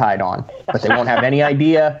glide bait tied on, but they won't have any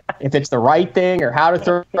idea if it's the right thing or how to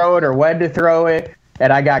throw it or when to throw it.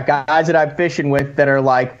 And I got guys that I'm fishing with that are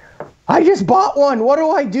like, I just bought one. What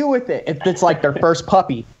do I do with it? If it's like their first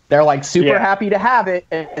puppy, they're super happy to have it,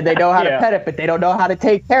 and they know how to pet it, but they don't know how to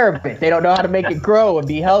take care of it. They don't know how to make it grow and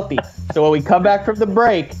be healthy. So when we come back from the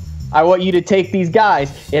break, I want you to take these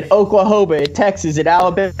guys in Oklahoma, in Texas, in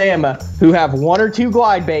Alabama who have 1 or 2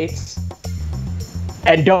 glide baits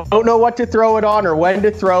and don't know what to throw it on or when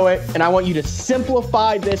to throw it. And I want you to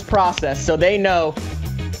simplify this process so they know,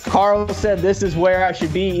 Carl said this is where I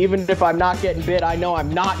should be. Even if I'm not getting bit, I know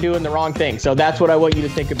I'm not doing the wrong thing. So that's what I want you to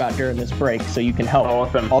think about during this break, so you can help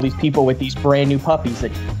all these people with these brand new puppies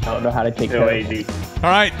that don't know how to take care of them. All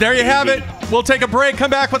right, there you have it. We'll take a break, come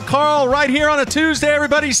back with Carl right here on a Tuesday.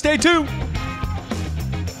 Everybody stay tuned.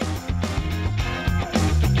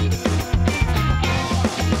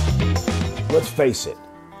 Let's face it,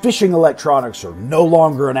 Fishing electronics are no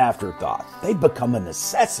longer an afterthought. They've become a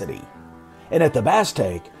necessity. And at the Bass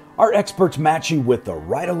Tank, our experts match you with the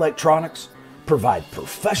right electronics, provide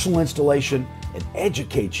professional installation, and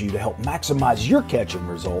educate you to help maximize your catching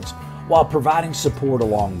results while providing support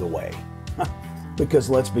along the way. Because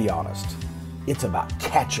let's be honest, it's about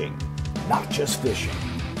catching, not just fishing.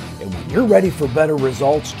 And when you're ready for better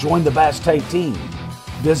results, join the Bass Tank team.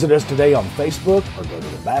 Visit us today on Facebook or go to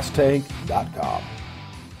thebasstank.com.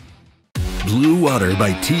 Blue Water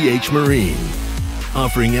by TH Marine,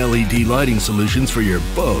 offering LED lighting solutions for your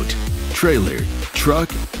boat, trailer, truck,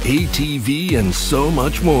 ATV, and so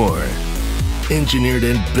much more. Engineered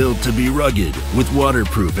and built to be rugged with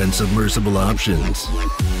waterproof and submersible options.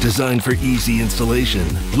 Designed for easy installation,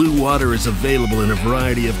 Blue Water is available in a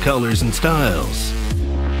variety of colors and styles.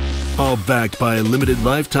 All backed by a limited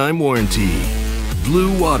lifetime warranty.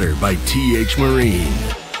 Blue Water by TH Marine.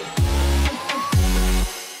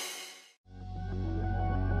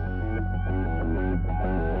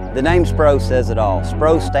 The name SPRO says it all.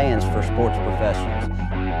 SPRO stands for Sports Professionals.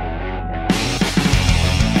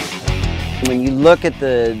 When you look at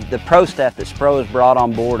the pro staff that SPRO has brought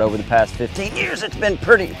on board over the past 15 years, it's been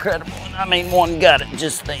pretty incredible. I mean, one got it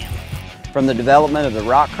just then. From the development of the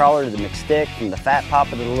rock crawler to the McStick, from the Fat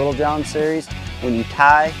Papa to the Little John series, when you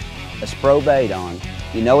tie a SPRO bait on,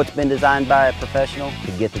 you know it's been designed by a professional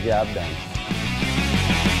to get the job done.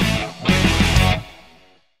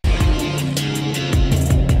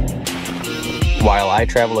 While I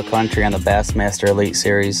travel the country on the Bassmaster Elite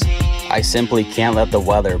Series, I simply can't let the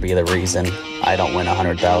weather be the reason I don't win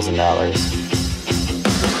 $100,000.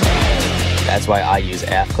 That's why I use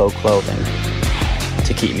AFCO clothing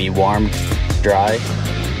to keep me warm, dry,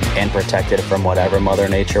 and protected from whatever Mother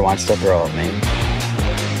Nature wants to throw at me.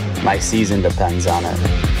 My season depends on it.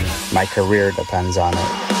 My career depends on it.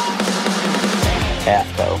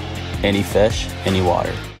 AFCO, any fish, any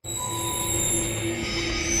water.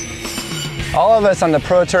 All of us on the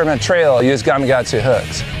Pro Tournament Trail use Gamakatsu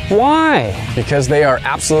hooks. Why? Because they are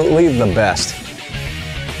absolutely the best.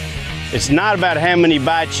 It's not about how many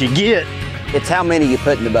bites you get. It's how many you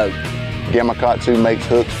put in the boat. Gamakatsu makes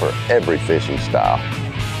hooks for every fishing style.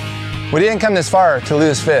 We didn't come this far to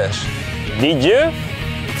lose fish. Did you?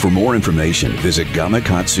 For more information, visit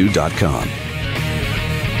gamakatsu.com.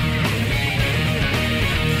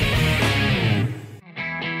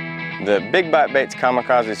 The Big Bite Baits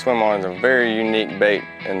Kamikaze Swim On is a very unique bait,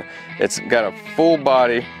 and it's got a full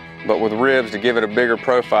body but with ribs to give it a bigger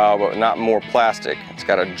profile but not more plastic. It's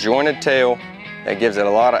got a jointed tail that gives it a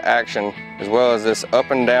lot of action, as well as this up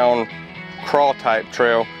and down crawl type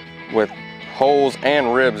trail with holes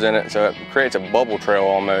and ribs in it, so it creates a bubble trail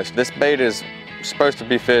almost. This bait is supposed to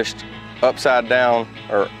be fished upside down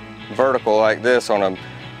or vertical like this on a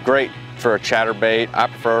great for a chatterbait. I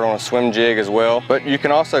prefer it on a swim jig as well, but you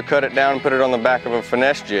can also cut it down and put it on the back of a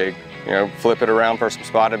finesse jig. You know, flip it around for some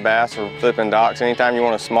spotted bass or flipping docks. Anytime you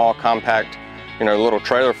want a small, compact, you know, little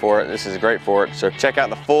trailer for it, this is great for it. So check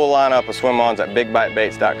out the full lineup of swim-ons at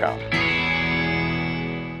bigbitebaits.com.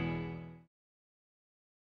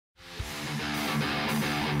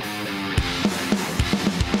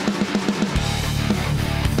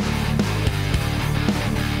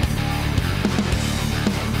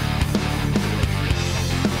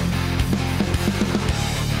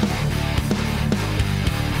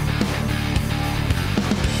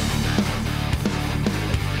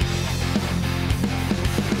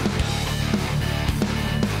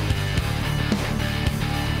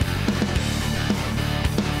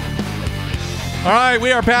 All right,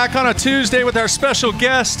 we are back on a Tuesday with our special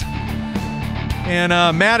guest. And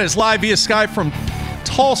Matt is live via Skype from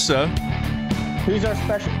Tulsa. Who's our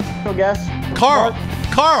special guest? Carl.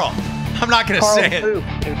 Carl. I'm not going to say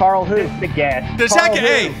it. Carl who? The guest. Does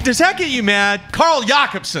that get you mad? Carl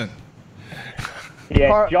Jocumsen.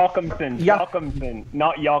 Yeah, Jocumsen. Jocumsen,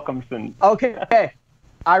 not Jocumsen. Okay.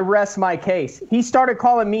 I rest my case. He started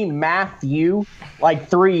calling me Matthew like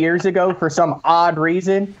 3 years ago for some odd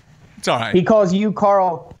reason. It's all right. He calls you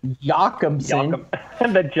Carl Jocumsen.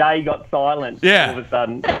 And the J got silent all of a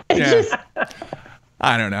sudden. Yeah.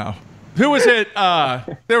 I don't know. Who was it?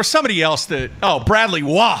 There was somebody else that... Oh, Bradley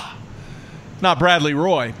Wah. Not Bradley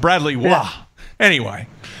Roy. Bradley Wah. Yeah. Anyway.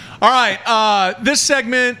 All right. This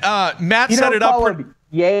segment, Matt set it up.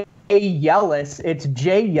 Yay Yellis. It's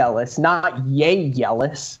Jay Yellis, not Yay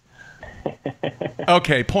Yellis.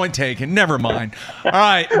 Okay, point taken. Never mind. All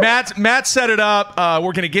right, Matt set it up.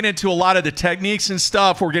 We're going to get into a lot of the techniques and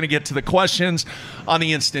stuff. We're going to get to the questions on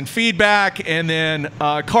the instant feedback. And then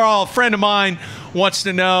Carl, a friend of mine, wants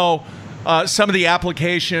to know some of the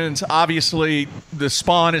applications. Obviously, the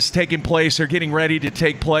spawn is taking place or getting ready to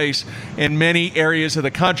take place in many areas of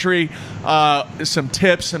the country. Some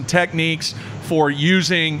tips, some techniques for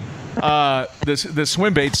using the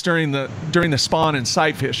swim baits during the spawn and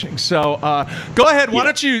sight fishing. So go ahead. Why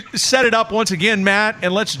don't you set it up once again, Matt,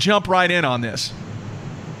 and let's jump right in on this.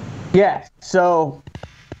 Yeah. So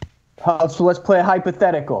let's play a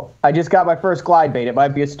hypothetical. I just got my first glide bait. It might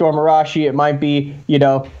be a Stormarashi. It might be,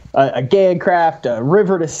 a Gangcraft, a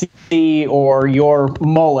River to Sea, or your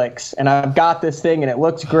Mullix. And I've got this thing, and it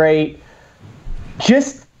looks great.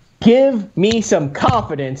 Just give me some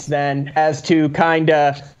confidence then as to kind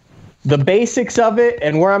of the basics of it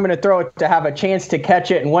and where I'm going to throw it to have a chance to catch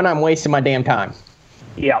it and when I'm wasting my damn time.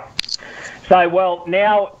 Yeah. So,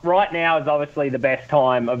 right now is obviously the best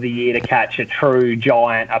time of the year to catch a true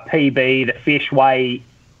giant, a PB. The fish weigh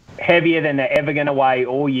heavier than they're ever going to weigh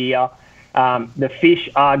all year. The fish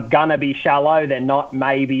are going to be shallow. They're not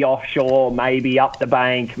maybe offshore, maybe up the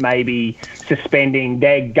bank, maybe suspending.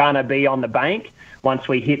 They're going to be on the bank once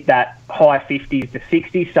we hit that high 50s to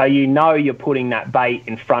 60s. So you're putting that bait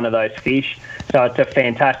in front of those fish. So it's a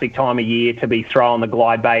fantastic time of year to be throwing the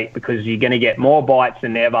glide bait because you're going to get more bites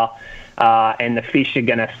than ever. And the fish are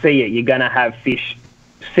going to see it. You're going to have fish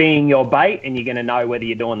seeing your bait, and you're going to know whether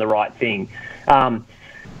you're doing the right thing.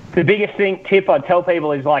 The biggest tip I'd tell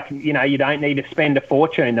people is you don't need to spend a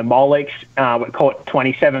fortune. The Mullix, we caught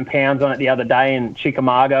 27 pounds on it the other day in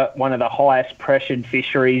Chickamauga, one of the highest pressured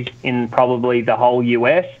fisheries in probably the whole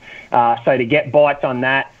US. So to get bites on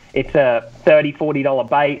that, it's a $30, $40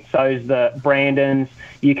 bait. So's the Brandons.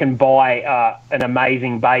 You can buy an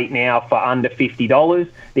amazing bait now for under $50.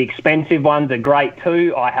 The expensive ones are great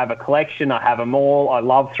too. I have a collection. I have them all. I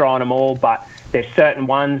love throwing them all, but there's certain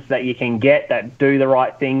ones that you can get that do the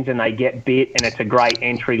right things and they get bit, and it's a great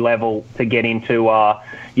entry level to get into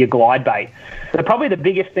your glide bait. So probably the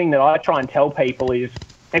biggest thing that I try and tell people is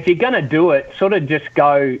if you're going to do it, sort of just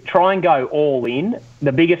try and go all in.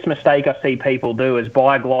 The biggest mistake I see people do is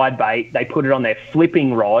buy a glide bait. They put it on their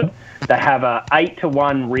flipping rod. They have a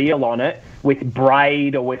 8-to-1 reel on it with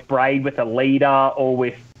braid with a leader or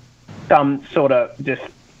with some sort of just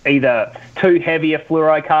either too heavy a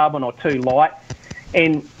fluorocarbon or too light.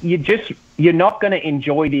 And you're not going to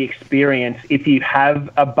enjoy the experience if you have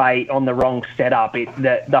a bait on the wrong setup.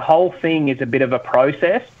 The whole thing is a bit of a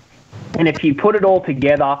process. And if you put it all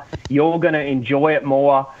together, you're going to enjoy it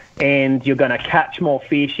more and you're going to catch more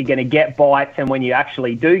fish. You're going to get bites. And when you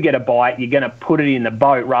actually do get a bite, you're going to put it in the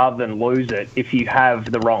boat rather than lose it if you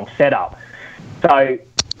have the wrong setup. So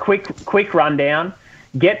quick rundown,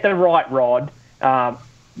 get the right rod.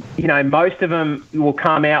 Most of them will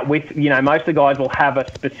come out with, most of the guys will have a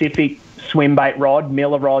specific swim bait rod.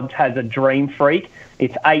 Miller Rods has a Dream Freak.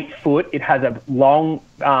 It's 8 foot. It has a long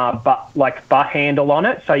butt handle on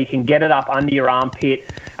it, so you can get it up under your armpit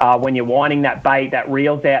when you're winding that bait. That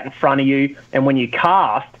reel's out in front of you, and when you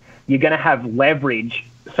cast, you're going to have leverage.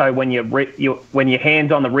 So when when your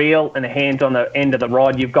hand's on the reel and the hand's on the end of the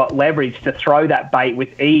rod, you've got leverage to throw that bait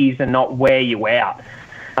with ease and not wear you out.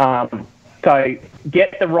 So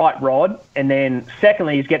get the right rod, and then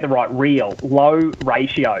secondly is get the right reel. Low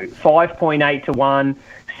ratio, 5.8 to 1,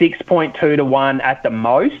 6.2 to 1 at the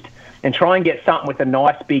most, and try and get something with a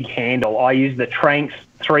nice big handle. I use the Tranks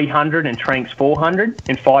 300 and Tranks 400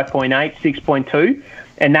 in 5.8, 6.2,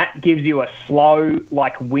 and that gives you a slow,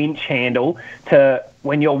 winch handle to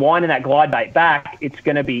when you're winding that glide bait back. It's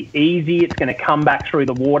going to be easy. It's going to come back through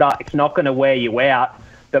the water. It's not going to wear you out.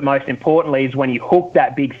 But most importantly is when you hook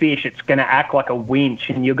that big fish, it's going to act like a winch,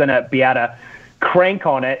 and you're going to be able to crank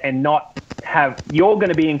on it and you're going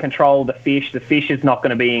to be in control of the fish. The fish is not going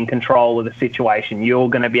to be in control of the situation. You're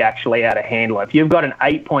going to be actually able to handle it. If you've got an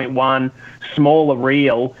 8.1 smaller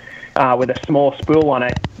reel with a small spool on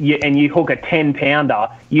it and you hook a 10-pounder,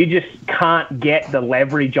 you just can't get the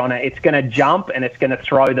leverage on it. It's going to jump and it's going to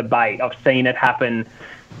throw the bait. I've seen it happen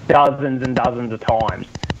dozens and dozens of times.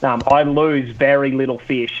 I lose very little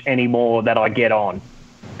fish anymore that I get on.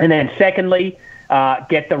 And then secondly,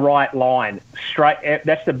 get the right line.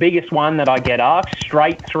 That's the biggest one that I get asked.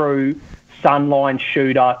 Straight through Sunline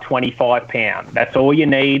Shooter, 25 pound. That's all you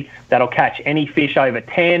need. That'll catch any fish over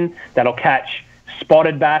 10. That'll catch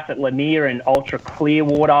spotted bass at Lanier and ultra clear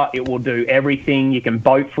water. It will do everything. You can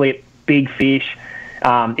boat flip, big fish.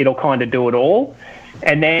 It'll kind of do it all.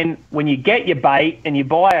 And then when you get your bait and you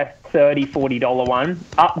buy a $30, $40 one,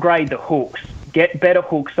 upgrade the hooks. Get better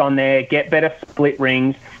hooks on there, get better split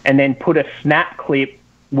rings, and then put a snap clip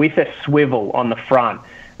with a swivel on the front.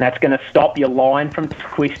 That's going to stop your line from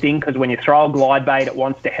twisting, because when you throw a glide bait, it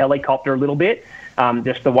wants to helicopter a little bit,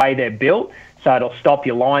 just the way they're built. So it'll stop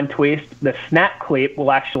your line twist. The snap clip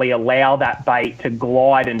will actually allow that bait to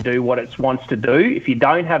glide and do what it wants to do. If you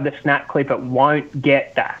don't have the snap clip, it won't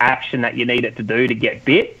get the action that you need it to do to get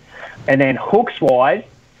bit. And then hooks-wise,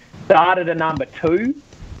 start at a number 2.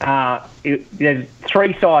 There's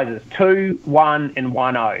 3 sizes, 2, 1, and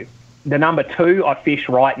 1.0. The number 2 I fish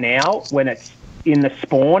right now when it's in the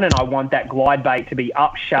spawn, and I want that glide bait to be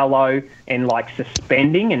up shallow and like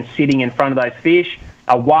suspending and sitting in front of those fish.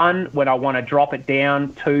 A 1 when I want to drop it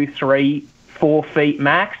down 2, 3, 4 feet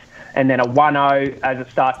max, and then a 1.0 as it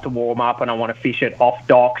starts to warm up and I want to fish it off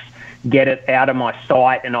docks, get it out of my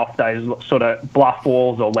sight and off those sort of bluff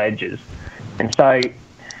walls or ledges. And so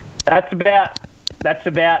that's about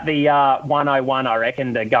the 101, I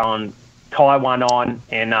reckon, to go and tie one on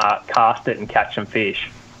and cast it and catch some fish.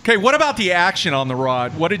 Okay, what about the action on the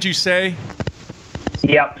rod? What did you say?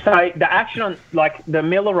 Yep, so the action on, like, the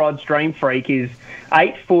Miller Rod's Dream Freak is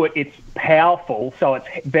 8 foot. It's powerful, so it's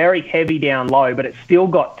very heavy down low, but it's still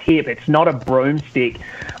got tip. It's not a broomstick.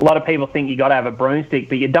 A lot of people think you got to have a broomstick,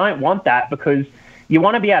 but you don't want that, because you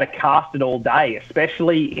want to be able to cast it all day,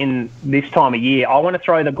 especially in this time of year. I want to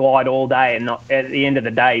throw the glide all day and not, at the end of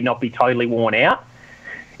the day, not be totally worn out.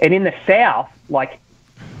 And in the south, like,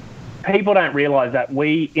 people don't realize that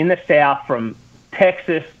we, in the south, from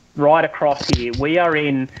Texas right across here, we are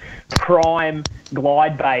in prime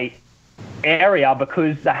glide bait area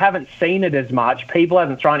because they haven't seen it as much. People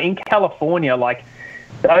haven't thrown. In California, like,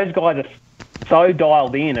 those guys are so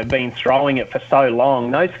dialed in, have been throwing it for so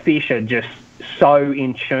long. Those fish are just so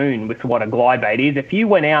in tune with what a glide bait is. If you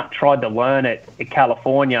went out and tried to learn it in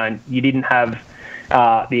California and you didn't have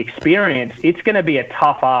the experience, it's going to be a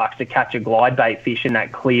tough ask to catch a glide bait fish in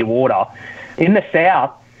that clear water. In the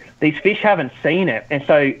south, these fish haven't seen it, and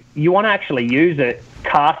so you want to actually use it,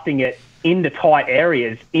 casting it into tight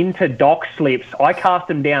areas, into dock slips. I cast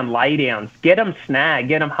them down laydowns, get them snagged,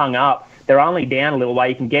 get them hung up. They're only down a little way.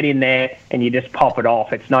 You can get in there and you just pop it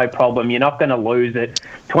off. It's no problem. You're not going to lose it.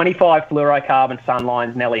 25 fluorocarbon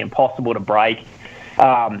sunline's nearly impossible to break.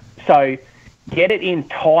 So get it in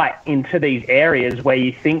tight into these areas where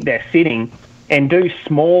you think they're sitting, and do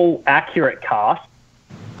small, accurate casts.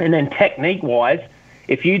 And then technique-wise,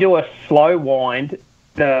 if you do a slow wind,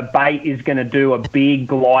 the bait is going to do a big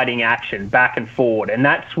gliding action back and forward, and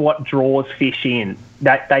that's what draws fish in.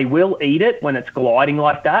 That they will eat it when it's gliding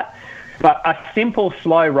like that, but a simple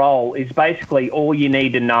slow roll is basically all you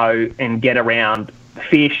need to know and get around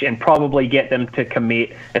fish and probably get them to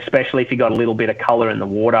commit, especially if you got a little bit of color in the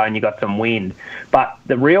water and you got some wind. But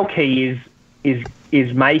the real key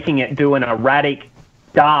is making it do an erratic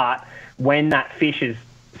dart when that fish is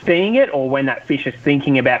seeing it or when that fish is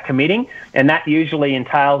thinking about committing, and that usually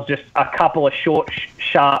entails just a couple of short,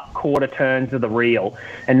 sharp quarter turns of the reel,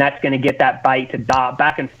 and that's going to get that bait to dart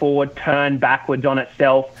back and forward, turn backwards on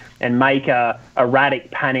itself, and make a erratic,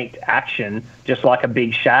 panicked action, just like a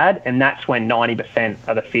big shad, and that's when 90%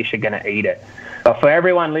 of the fish are going to eat it. But for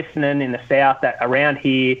everyone listening in the south that around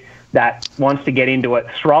here that wants to get into it,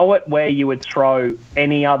 throw it where you would throw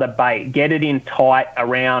any other bait. Get it in tight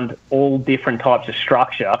around all different types of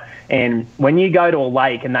structure. And when you go to a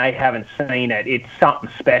lake and they haven't seen it, it's something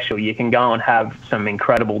special. You can go and have some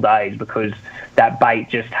incredible days because that bait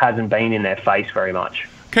just hasn't been in their face very much.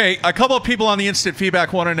 Okay, a couple of people on the instant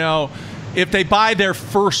feedback want to know, if they buy their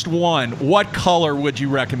first one, what color would you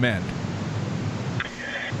recommend?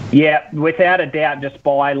 Yeah, without a doubt, just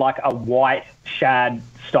buy like a white shad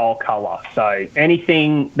style color. So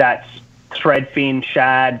anything that's threadfin,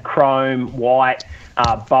 shad, chrome, white,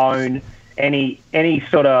 bone, any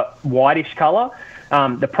sort of whitish color.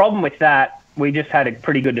 The problem with that, we just had a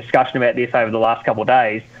pretty good discussion about this over the last couple of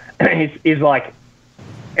days, is like,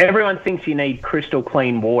 everyone thinks you need crystal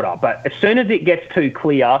clean water, but as soon as it gets too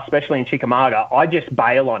clear, especially in Chickamauga, I just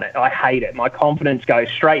bail on it. I hate it. My confidence goes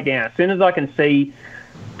straight down. As soon as I can see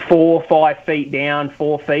 4, 5 feet down,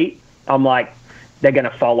 4 feet, I'm like, they're going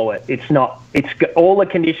to follow it. All the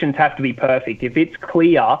conditions have to be perfect. If it's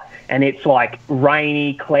clear and it's like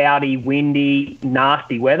rainy, cloudy, windy,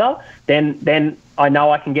 nasty weather, then I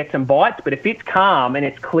know I can get some bites. But if it's calm and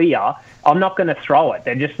it's clear, I'm not going to throw it.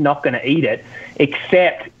 They're just not going to eat it,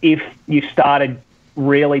 except if you started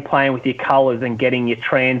really playing with your colors and getting your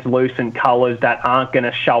translucent colors that aren't going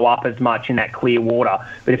to show up as much in that clear water.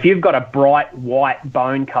 But if you've got a bright white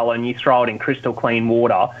bone color and you throw it in crystal clean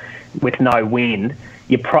water with no wind,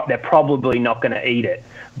 they're probably not going to eat it.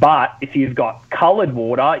 But if you've got colored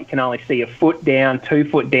water, you can only see a foot down, 2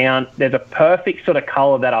 foot down. There's a perfect sort of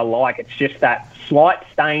color that I like. It's just that slight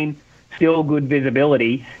stain still good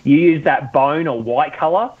visibility, you use that bone or white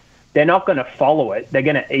color, they're not going to follow it. They're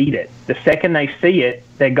going to eat it. The second they see it,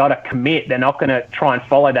 they've got to commit. They're not going to try and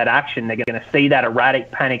follow that action. They're going to see that erratic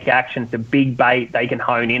panic action. It's a big bait. They can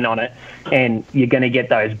hone in on it, and you're going to get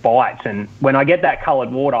those bites. And when I get that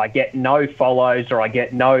coloured water, I get no follows or I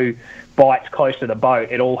get no bites close to the boat.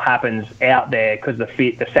 It all happens out there because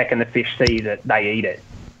the second the fish sees it, they eat it.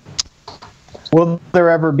 Will there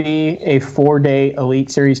ever be a 4-day Elite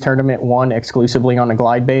Series tournament won exclusively on a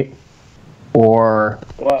glide bait? Or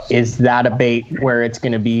is that a bait where it's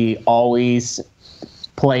going to be always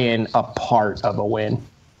playing a part of a win?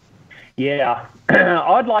 Yeah,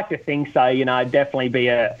 I'd like to think so. You know, it'd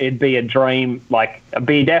be a dream, like it'd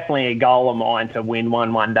be definitely a goal of mine to win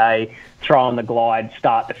one day, throw on the glide,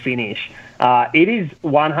 start to finish. It is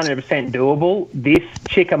 100% doable. This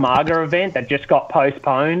Chickamauga event that just got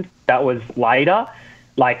postponed, that was later,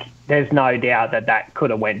 like there's no doubt that could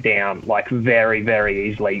have went down like very, very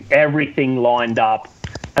easily. Everything lined up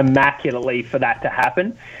immaculately for that to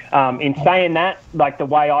happen. In saying that, like the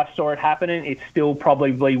way I saw it happening, it still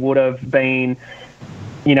probably would have been,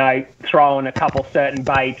 you know, throwing a couple certain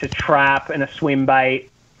baits, a trap and a swim bait,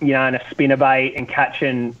 you know, and a spinner bait and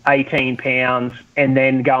catching 18 pounds and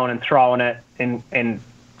then going and throwing it and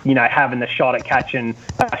you know, having the shot at catching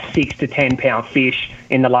a 6 to 10 pound fish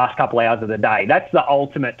in the last couple hours of the day. That's the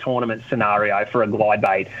ultimate tournament scenario for a glide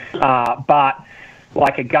bait. But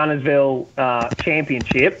like a Gunnersville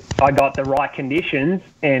championship, I got the right conditions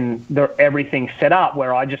and everything set up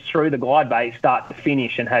where I just threw the glide bait start to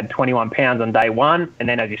finish and had 21 pounds on day one. And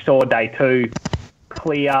then as you saw, day two,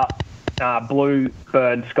 clear, blue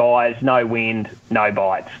bird skies, no wind, no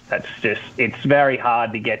bites. It's very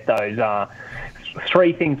hard to get those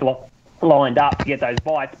three things lined up to get those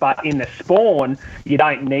bites, but in the spawn you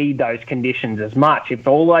don't need those conditions as much. If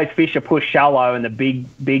all those fish are pushed shallow and the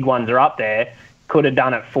big ones are up there, could have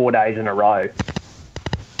done it 4 days in a row.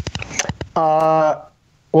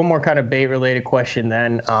 One more kind of bait related question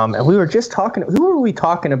then. And we were just talking, who were we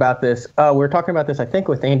talking about this? We were talking about this, I think,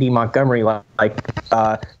 with Andy Montgomery.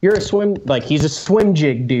 You're a swim, like he's a swim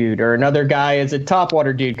jig dude, or another guy is a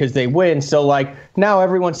topwater dude because they win. So like now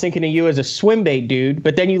everyone's thinking of you as a swim bait dude.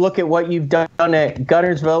 But then you look at what you've done at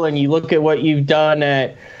Gunnersville and you look at what you've done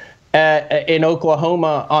in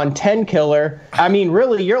Oklahoma on 10 Killer. I mean,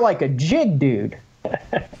 really, you're like a jig dude.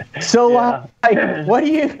 So like, what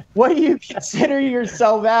do you consider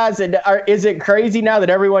yourself as, and is it crazy now that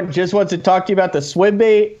everyone just wants to talk to you about the swim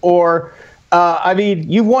bait? Or I mean,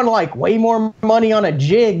 you've won like way more money on a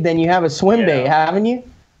jig than you have a swim bait, haven't you?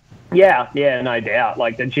 Yeah, no doubt.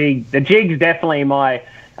 Like the jig's definitely my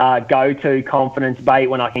go-to confidence bait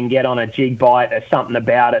when I can get on a jig bite. There's something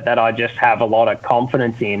about it that I just have a lot of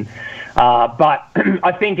confidence in. But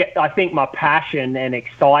I think my passion and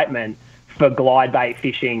excitement for glide bait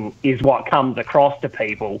fishing is what comes across to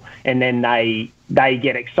people, and then they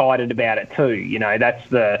get excited about it too. You know,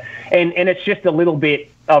 that's and it's just a little bit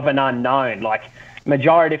of an unknown. Like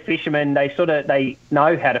majority of fishermen, they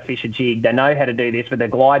know how to fish a jig, they know how to do this, but the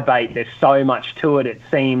glide bait, there's so much to it. It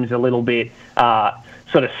seems a little bit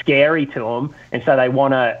sort of scary to them, and so they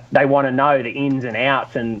want to know the ins and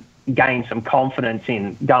outs and gain some confidence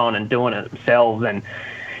in going and doing it themselves. And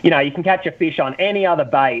you know, you can catch a fish on any other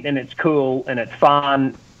bait and it's cool and it's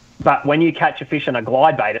fun, but when you catch a fish on a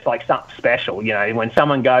glide bait, it's like something special. You know, when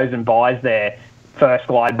someone goes and buys their first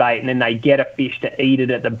glide bait and then they get a fish to eat it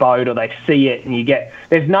at the boat, or they see it, and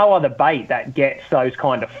there's no other bait that gets those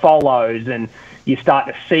kind of follows, and you start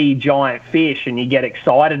to see giant fish and you get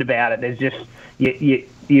excited about it. There's just,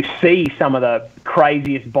 you see some of the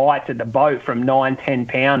craziest bites at the boat from 9-10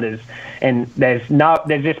 pounders, and there's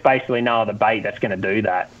just basically no other bait that's going to do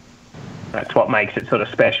that. That's what makes it sort of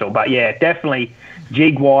special. But yeah, definitely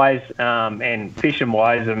jig wise and fishing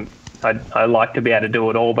wise, I like to be able to do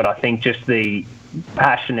it all, but I think just the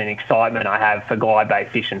passion and excitement I have for glide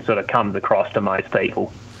bait fishing sort of comes across to most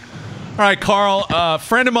people. All right, Carl, a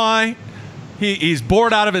friend of mine, he's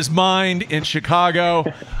bored out of his mind in Chicago.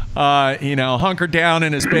 You know, hunkered down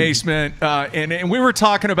in his basement, and we were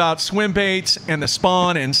talking about swim baits and the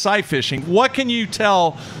spawn and sight fishing. What can you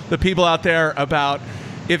tell the people out there about,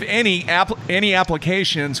 if any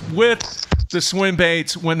applications with the swim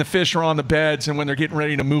baits when the fish are on the beds and when they're getting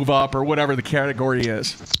ready to move up, or whatever the category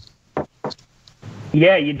is?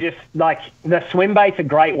 Yeah, you just, like, the swim bait's a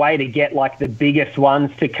great way to get like the biggest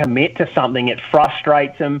ones to commit to something. It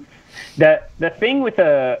frustrates them. The thing with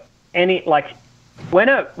when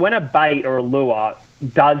a bait or a lure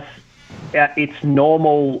does its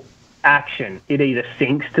normal action, it either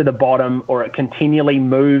sinks to the bottom or it continually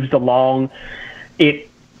moves along. It,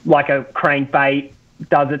 like a crankbait,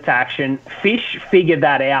 does its action. Fish figure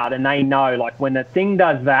that out, and they know, like, when the thing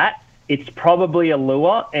does that, it's probably a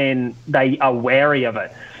lure, and they are wary of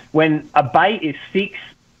it. When a bait is 6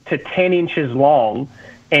 to 10 inches long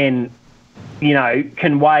and, you know,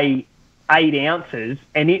 can weigh 8 ounces,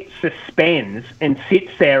 and it suspends and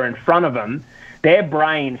sits there in front of them, their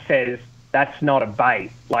brain says that's not a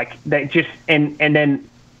bait. Like, they just, and then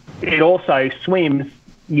it also swims,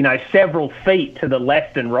 you know, several feet to the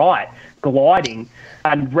left and right, gliding.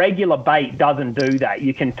 A regular bait doesn't do that.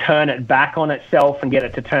 You can turn it back on itself and get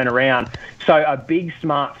it to turn around. So a big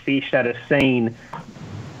smart fish that has seen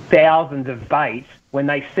thousands of baits, when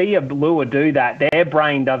they see a lure do that, their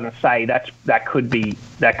brain doesn't say that could be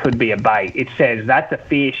a bait. It says that's a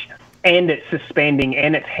fish, and it's suspending,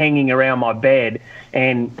 and it's hanging around my bed,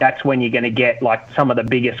 and that's when you're going to get like some of the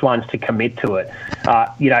biggest ones to commit to it.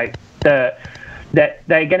 You know, that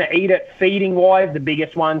they're going to eat it feeding wise. The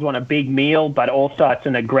biggest ones want a big meal, but also it's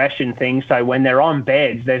an aggression thing. So when they're on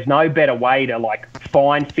beds, there's no better way to like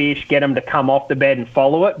find fish, get them to come off the bed and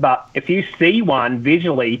follow it. But if you see one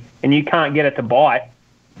visually and you can't get it to bite,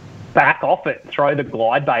 back off it, throw the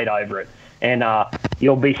glide bait over it. And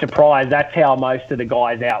you'll be surprised. That's how most of the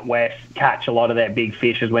guys out west catch a lot of their big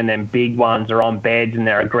fish, is when them big ones are on beds and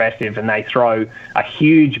they're aggressive and they throw a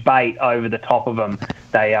huge bait over the top of them.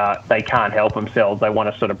 They can't help themselves. They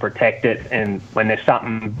want to sort of protect it. And when there's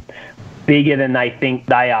something bigger than they think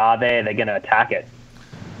they are there, they're going to attack it.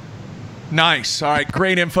 Nice. All right,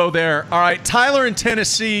 great info there. All right, Tyler in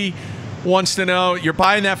Tennessee wants to know, you're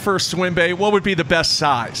buying that first swim bait, what would be the best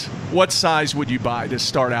size? What size would you buy to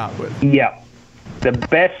start out with? Yeah. The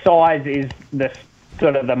best size is the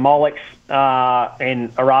sort of the Molex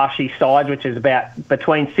and Arashi size, which is about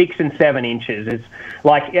between 6 and 7 inches. It's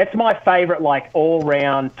like, it's my favorite, like,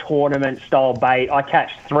 all-round tournament style bait. I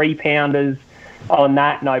catch 3-pounders on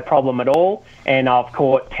that, no problem at all, and I've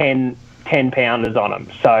caught 10-pounders on them.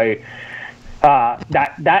 So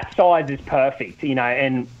that size is perfect, you know.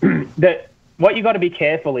 And what you got to be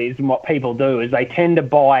careful is, and what people do is they tend to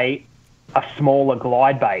buy a smaller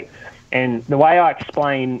glide bait. And the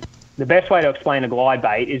best way to explain a glide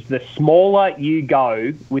bait is, the smaller you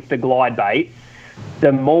go with the glide bait,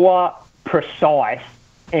 the more precise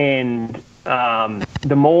and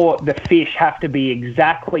the more the fish have to be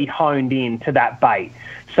exactly honed in to that bait.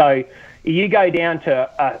 So you go down to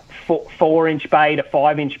a 4-inch bait, a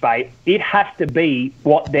 5-inch bait, it has to be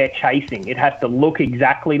what they're chasing. It has to look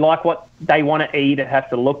exactly like what they want to eat. It has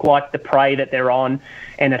to look like the prey that they're on,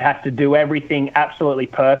 and it has to do everything absolutely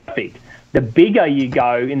perfect. The bigger you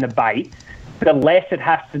go in the bait, the less it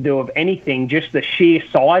has to do of anything. Just the sheer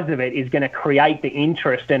size of it is going to create the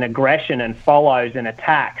interest and aggression and follows and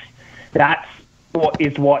attacks. That's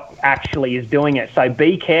what actually is doing it. So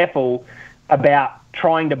be careful about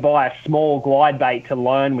trying to buy a small glide bait to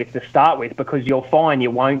learn with, to start with, because you'll find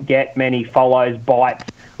you won't get many follows, bites,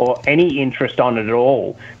 or any interest on it at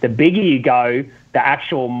all. The bigger you go, the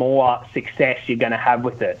actual more success you're going to have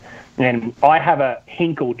with it. And I have a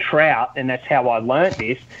Hinkle trout, and that's how I learnt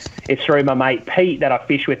this. It's through my mate Pete that I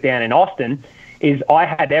fish with down in Austin. Is I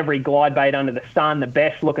had every glide bait under the sun, the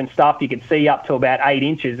best looking stuff you could see up to about 8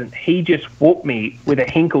 inches, and he just whooped me with a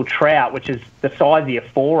Hinkle trout, which is the size of your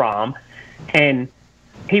forearm, and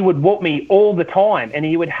he would whoop me all the time, and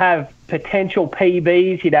he would have potential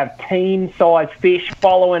PBs. He'd have teen-sized fish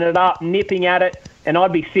following it up, nipping at it, and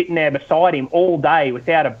I'd be sitting there beside him all day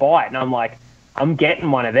without a bite, and I'm like, I'm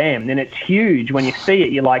getting one of them. And it's huge. When you see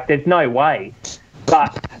it, you're like, there's no way.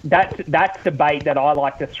 But that's the bait that I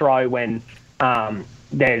like to throw when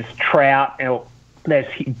there's trout, or there's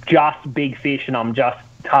just big fish, and I'm just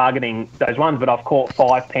targeting those ones. But I've caught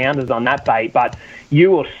 5-pounders on that bait. But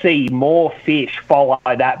you will see more fish follow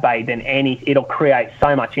that bait than any. It'll create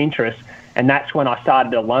so much interest. And that's when I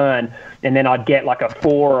started to learn. And then I'd get like a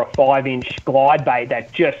 4 or 5-inch glide bait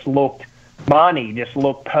that just looked money, just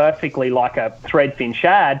looked perfectly like a threadfin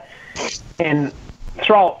shad, and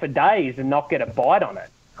throw it for days and not get a bite on it.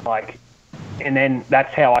 Like, and then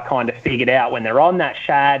that's how I kind of figured out, when they're on that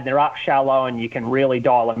shad, they're up shallow, and you can really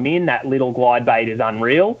dial them in, that little glide bait is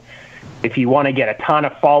unreal. If you want to get a ton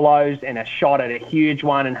of follows and a shot at a huge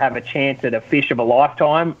one and have a chance at a fish of a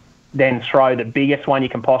lifetime, then throw the biggest one you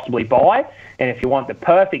can possibly buy. And if you want the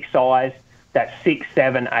perfect size, that 6,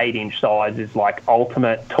 7, 8-inch size is like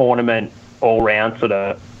ultimate tournament, all-round sort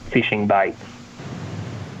of fishing bait.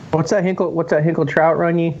 What's that Hinkle trout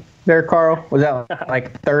run you there, Carl? Was that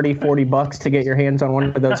like $30-$40 to get your hands on one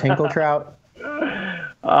of those Hinkle trout?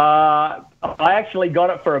 I actually got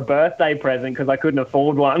it for a birthday present because I couldn't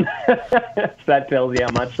afford one. That tells you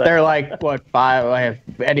how much they're like, what,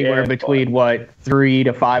 anywhere between $300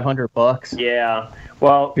 to $500. Yeah.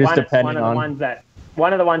 Well, just one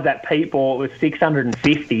of the ones that Pete bought was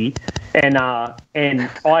 $650, and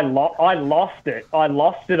I lost it. I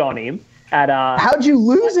lost it on him at How'd you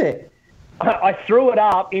lose it? I threw it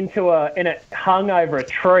up and it hung over a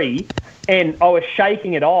tree, and I was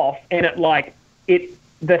shaking it off, and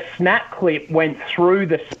the snap clip went through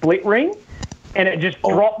the split ring, and it just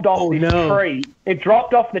dropped off tree. It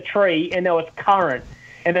dropped off the tree, and there was current,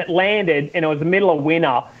 and it landed, and it was the middle of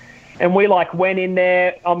winter, and we went in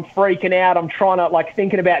there. I'm freaking out. I'm trying to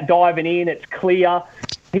thinking about diving in. It's clear.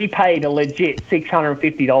 He paid a legit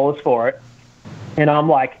 $650 for it, and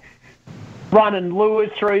I'm running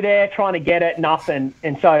lures through there, trying to get it, nothing.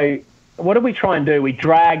 And so what did we try and do? We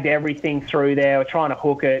dragged everything through there. We're trying to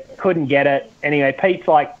hook it, couldn't get it. Anyway, Pete's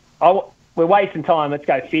like, "Oh, we're wasting time. Let's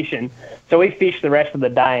go fishing." So we fished the rest of the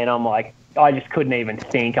day, and I'm like, I just couldn't even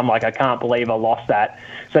think. I'm like, I can't believe I lost that.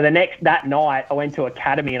 So that night, I went to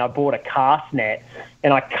Academy and I bought a cast net,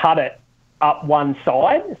 and I cut it up one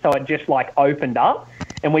side, so it just opened up.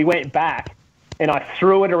 And we went back, and I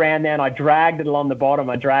threw it around there, and I dragged it along the bottom.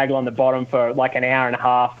 I dragged along the bottom for an hour and a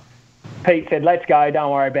half. Pete said, "Let's go,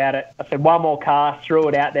 don't worry about it." I said, "One more cast," threw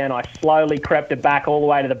it out there, and I slowly crept it back all the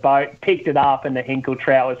way to the boat, picked it up, and the hinkle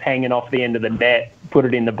trout was hanging off the end of the net, put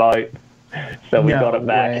it in the boat. So we got it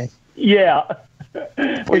back. Way. Yeah.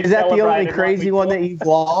 Is that the only crazy one that you've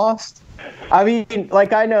lost? I mean,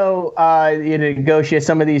 I know you negotiate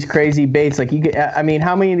some of these crazy baits. How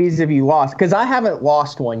many of these have you lost? Because I haven't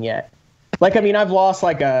lost one yet. I've lost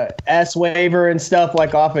a S waiver and stuff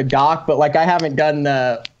off a dock, but I haven't done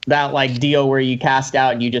that deal where you cast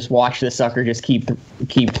out and you just watch the sucker just keep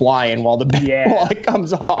flying while the bait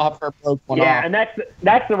comes off or broke one off. Yeah, and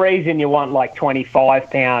that's the reason you want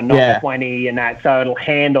 25-pound, not 20, and that, so it'll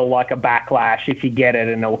handle a backlash if you get it,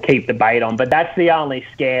 and it'll keep the bait on. But that's the only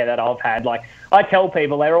scare that I've had. I tell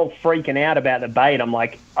people, they're all freaking out about the bait. I'm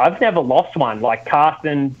like, I've never lost one.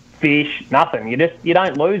 Casting, fish, nothing. You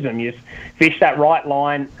don't lose them. You just fish that right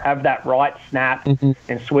line, have that right snap,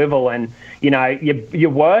 and swivel. And your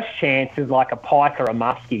worst chance is a pike or a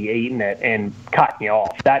muskie eating it and cutting you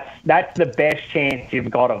off. That's the best chance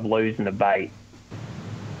you've got of losing a bait.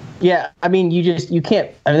 Yeah, you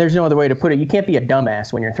can't. There's no other way to put it. You can't be a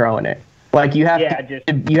dumbass when you're throwing it. You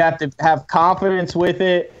have to have confidence with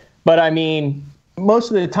it. But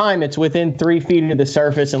most of the time it's within 3 feet of the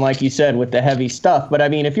surface, and like you said, with the heavy stuff. But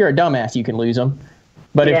if you're a dumbass, you can lose them.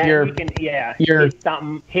 But if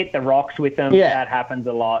hit the rocks with them. That happens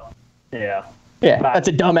a lot. Yeah. Yeah, that's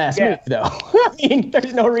a dumbass move, though.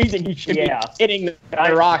 There's no reason you should be hitting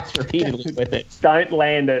the rocks repeatedly with it. Don't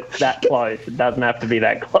land it that close. It doesn't have to be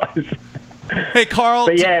that close. Hey, Carl.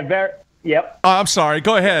 But yep. I'm sorry.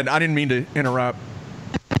 Go ahead. I didn't mean to interrupt.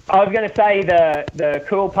 I was going to say the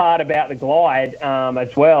cool part about the glide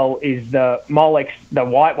as well is the Molex, the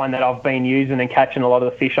white one that I've been using and catching a lot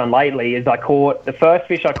of the fish on lately. Is the first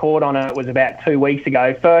fish I caught on it was about 2 weeks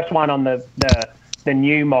ago. First one on the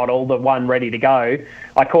new model, the one ready to go.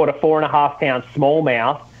 I caught a 4.5-pound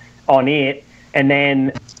smallmouth on it, and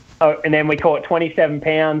then we caught 27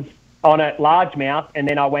 pounds on it, largemouth, and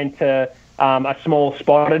then I went to a small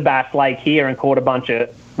spotted bass lake here and caught a bunch of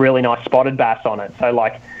really nice spotted bass on it. So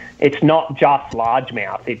it's not just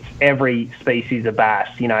largemouth; it's every species of bass,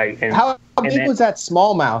 And how big was that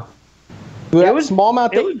smallmouth? It was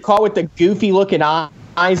smallmouth that you caught with the goofy looking eyes,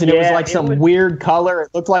 and it was some weird color. It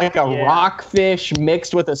looked like a rockfish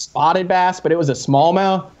mixed with a spotted bass, but it was a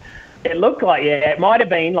smallmouth. It looked like it might have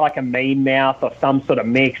been a mean mouth or some sort of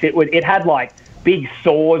mix. It had big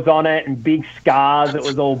sores on it and big scars. It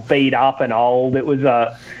was all beat up and old. It was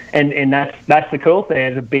and that's the cool thing.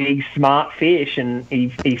 It's a big smart fish, and he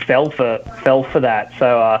fell for that.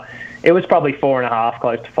 So it was probably 4.5,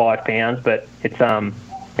 close to 5 pounds. But it's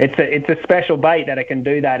a special bait that it can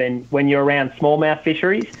do that. And when you're around smallmouth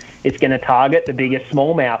fisheries, it's going to target the biggest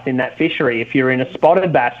smallmouth in that fishery. If you're in a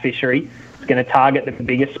spotted bass fishery, it's going to target the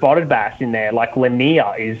biggest spotted bass in there.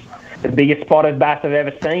 Lanier is the biggest spotted bass I've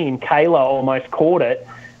ever seen. Kayla almost caught it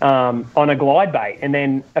on a glide bait, and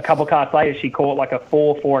then a couple of casts later, she caught a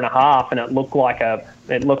 4.5, and it looked like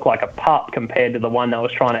a pup compared to the one that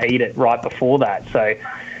was trying to eat it right before that. So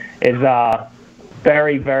it's a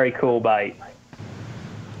very, very cool bait.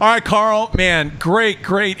 All right, Carl, man, great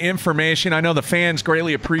information. I know the fans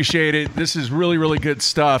greatly appreciate it. This is really, really good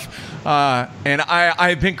stuff. And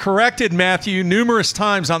I've been corrected, Matthew, numerous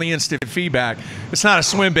times on the instant feedback. It's not a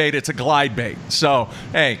swim bait, it's a glide bait. So,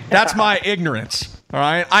 hey, that's my ignorance. All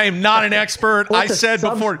right. I am not an expert. Well, I said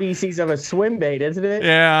before. Species of a swim bait, isn't it?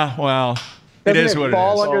 Yeah. Well, Doesn't it is what it is.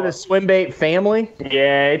 fall under the swim bait family?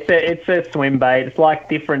 Yeah, it's a swim bait. It's like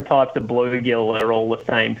different types of bluegill that are all the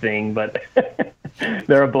same thing, but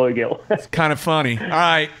they're a bluegill. It's kind of funny. All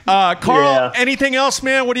right. Carl, anything else,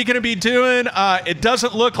 man? What are you going to be doing? It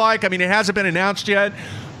doesn't look like, it hasn't been announced yet,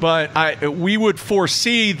 but we would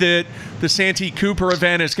foresee that the Santee Cooper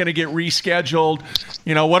event is going to get rescheduled.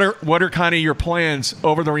 What are kind of your plans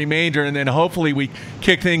over the remainder? And then hopefully we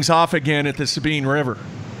kick things off again at the Sabine River.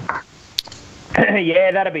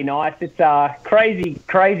 Yeah, that'd be nice. It's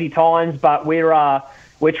crazy times, but we're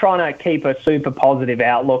trying to keep a super positive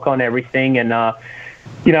outlook on everything. And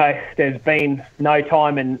there's been no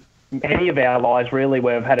time in any of our lives really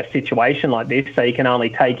where we've had a situation like this. So you can only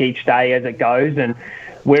take each day as it goes. And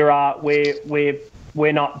we're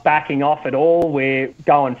not backing off at all. We're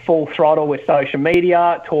going full throttle with social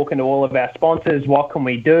media, talking to all of our sponsors. What can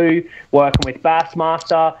we do? Working with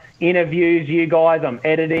Bassmaster, interviews, you guys. I'm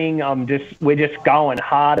editing. We're just going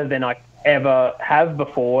harder than I ever have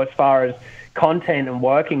before as far as content and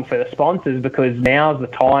working for the sponsors, because now's the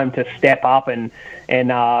time to step up and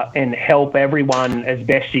help everyone as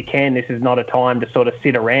best you can. This is not a time to sort of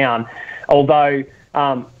sit around. Although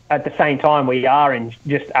at the same time, we are and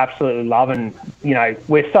just absolutely loving,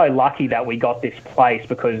 we're so lucky that we got this place,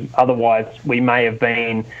 because otherwise we may have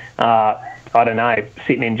been,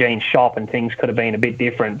 sitting in Gene's shop and things could have been a bit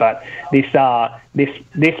different. But this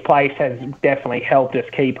place has definitely helped us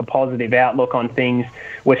keep a positive outlook on things.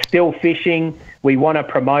 We're still fishing. We want to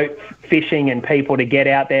promote fishing and people to get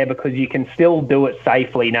out there, because you can still do it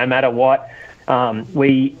safely no matter what.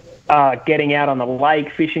 We getting out on the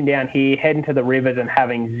lake, fishing down here, heading to the rivers and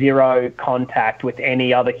having zero contact with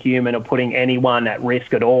any other human or putting anyone at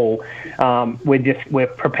risk at all. We're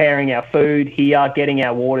preparing our food here, getting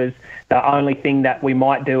our waters. The only thing that we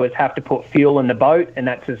might do is have to put fuel in the boat, and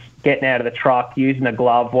that's just getting out of the truck, using a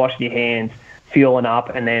glove, washing your hands, fueling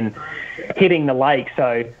up, and then hitting the lake.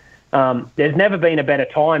 So there's never been a better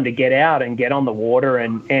time to get out and get on the water,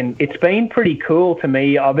 and it's been pretty cool to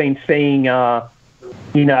me. I've been seeing the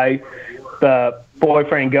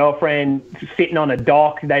boyfriend, girlfriend sitting on a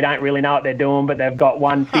dock. They don't really know what they're doing, but they've got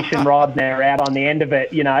one fishing rod and they're out on the end of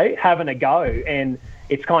it, having a go. And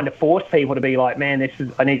it's kind of forced people to be like, man,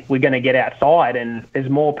 we're going to get outside, and there's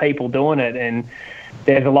more people doing it. And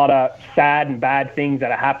there's a lot of sad and bad things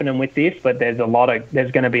that are happening with this, but there's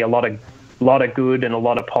going to be a lot of good and a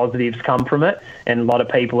lot of positives come from it, and a lot of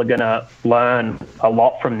people are going to learn a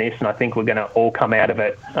lot from this, and I think we're going to all come out of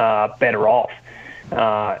it better off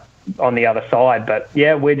on the other side. But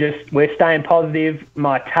yeah, we're staying positive.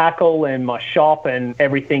 My tackle and my shop and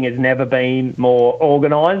everything has never been more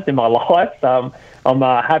organized in my life. I'm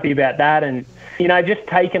happy about that. And just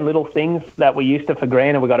taking little things that we used to for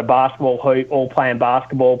granted. We've got a basketball hoop, all playing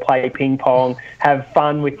basketball, play ping pong, have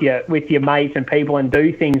fun with your mates and people, and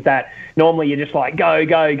do things that normally you're just like, go,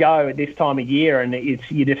 go, go at this time of year, and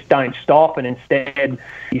you just don't stop. And instead,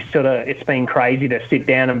 it's been crazy to sit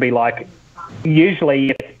down and be like,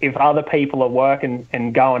 usually if other people are working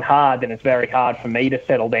and going hard, then it's very hard for me to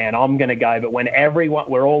settle down. I'm going to go. But when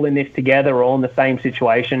we're all in this together, we're all in the same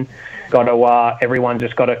situation, everyone's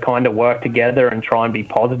just got to kind of work together and try and be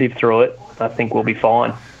positive through it. I think we'll be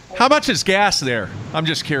fine. How much is gas there? I'm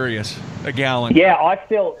just curious. A gallon. Yeah,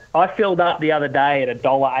 I filled up the other day at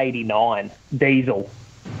 $1.89 diesel.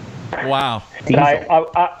 Wow.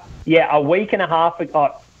 So, a week and a half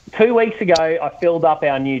ago, 2 weeks ago, I filled up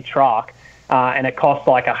our new truck. And it cost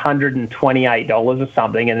like $128 or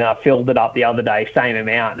something, and then I filled it up the other day, same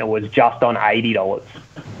amount, and it was just on $80.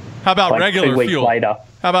 How about regular 2 weeks fuel? Later.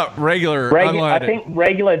 How about regular unleaded? I think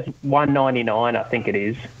regular's $1.99. I think it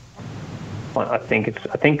is. I think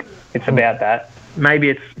it's about that. Maybe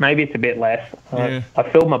it's a bit less. Yeah. I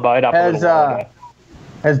filled my boat up a little while ago.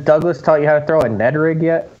 Has Douglas taught you how to throw a Ned rig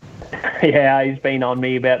yet? Yeah, he's been on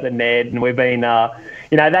me about the Ned, and we've been,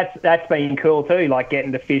 that's been cool too. Like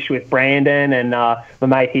getting to fish with Brandon and my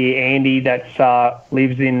mate here, Andy, that's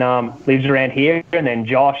lives around here, and then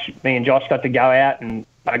Josh. Me and Josh got to go out, and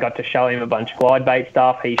I got to show him a bunch of glide bait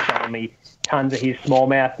stuff. He's showing me tons of his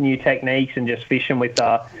smallmouth new techniques and just fishing with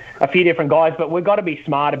a few different guys. But we've got to be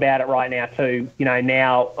smart about it right now too.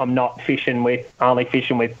 Now I'm not only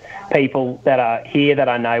fishing with people that are here that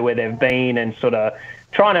I know where they've been, and sort of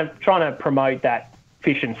trying to promote that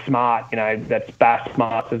fishing smart. That's Bass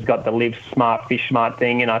Smart has got the live smart, fish smart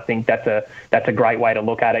thing, and I think that's a great way to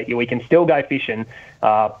look at it. We can still go fishing,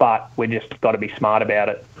 but we just got to be smart about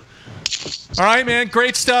it. All right, man.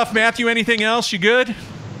 Great stuff. Matthew, anything else? You good?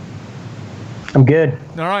 I'm good.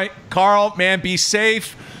 All right. Carl, man, be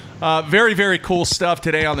safe. Very, very cool stuff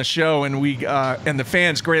today on the show, and we and the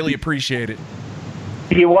fans greatly appreciate it.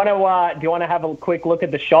 Do you want to have a quick look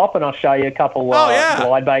at the shop, and I'll show you a couple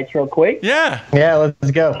glide baits real quick? Yeah. Yeah,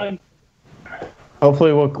 let's go.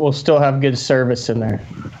 Hopefully we'll still have good service in there.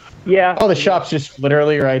 Yeah. Oh, the shop's just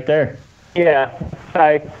literally right there. Yeah.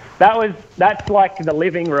 So that's like the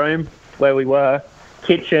living room where we were,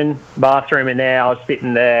 kitchen, bathroom in there. I was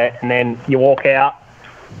sitting there, and then you walk out,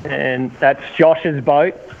 and that's Josh's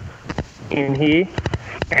boat in here.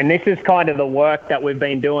 And this is kind of the work that we've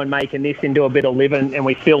been doing, making this into a bit of living, and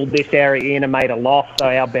we filled this area in and made a loft, so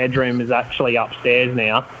our bedroom is actually upstairs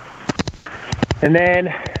now. And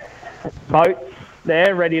then boats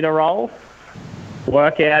there, ready to roll.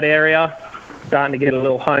 Workout area, starting to get a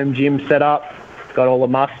little home gym set up. Got all the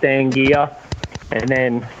Mustang gear. And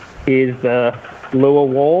then here's the lure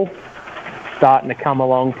wall, starting to come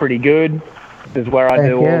along pretty good. This is where I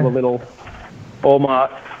do all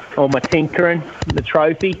my tinkering, the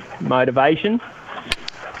trophy, motivation.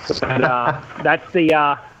 But, that's the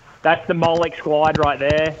Molex glide right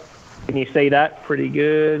there. Can you see that? Pretty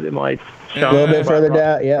good. Am I showing a little bit further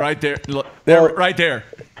down? Yeah. Right there. Look, there, right there.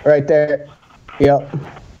 Right there. Yep.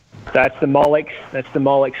 That's the Molex. That's the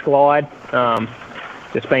Molex glide.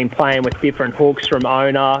 Just been playing with different hooks from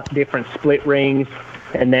Owner, different split rings,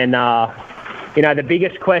 and then the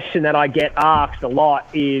biggest question that I get asked a lot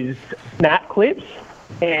is snap clips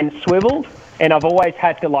and swivels, and I've always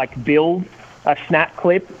had to build a snap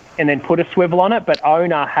clip and then put a swivel on it, but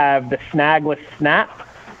Owner have the snagless snap,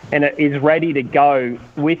 and it is ready to go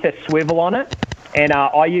with a swivel on it, and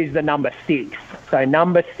I use the number 6. So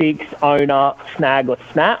number 6 Owner snagless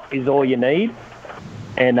snap is all you need,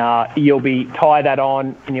 and you'll tie that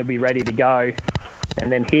on and you'll be ready to go.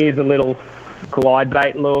 And then here's a little glide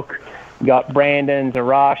bait look. You got Brandon's,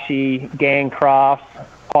 Arashi, Gang Crafts,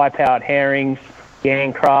 high-powered herrings,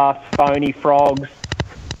 Gang Crafts, phony frogs,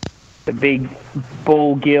 the big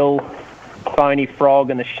bull gill, phony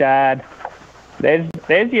frog, and the shad. There's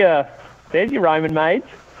your Roman maids.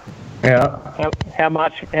 Yeah. How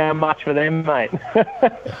much for them, mate?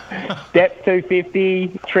 Depth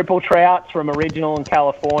 250, triple trouts from Original in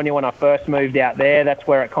California when I first moved out there. That's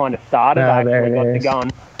where it kind of started. I actually got to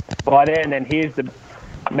going by there, and then here's the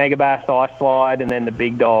Mega Bass Ice Slide, and then the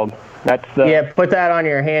Big Dog. That's the put that on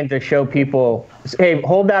your hand to show people. Hey,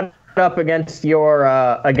 hold that up against your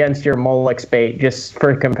Molex bait just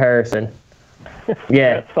for comparison.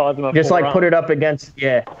 Yeah, just put it up against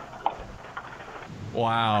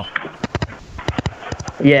Wow.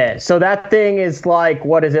 Yeah, so that thing is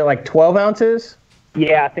what is it, 12 ounces?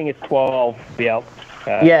 Yeah, I think it's 12. Yep.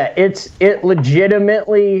 Yeah, it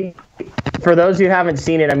legitimately, for those who haven't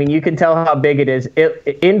seen it, I mean, you can tell how big it is.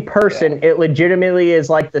 In person, it legitimately is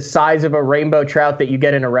like the size of a rainbow trout that you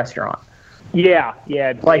get in a restaurant. Yeah,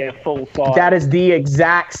 full size. That is the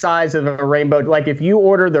exact size of a rainbow. If you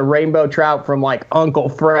order the rainbow trout from Uncle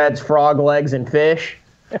Fred's Frog Legs and Fish,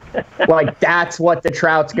 that's what the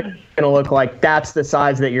trout's going to look like. That's the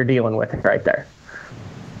size that you're dealing with right there.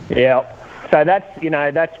 Yeah. So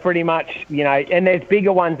that's pretty much, and there's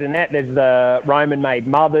bigger ones than that. There's the Roman-made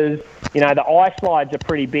mothers. The ice slides are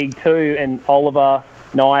pretty big too, and Oliver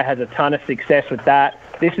Nye has a ton of success with that.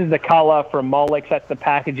 This is the color from Molex. That's the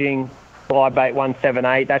packaging, Glidebait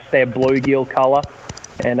 178. That's their bluegill color,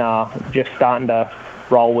 and just starting to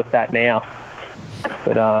roll with that now.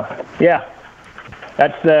 But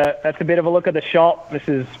that's a bit of a look at the shop. This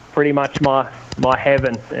is pretty much my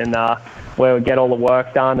heaven, and where we get all the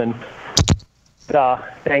work done, and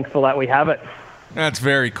thankful that we have it. That's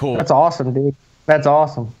very cool. That's awesome, dude. That's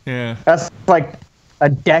awesome. Yeah. That's a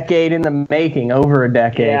decade in the making, over a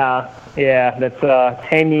decade. Yeah. That's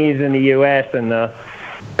 10 years in the US and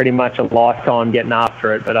pretty much a lifetime getting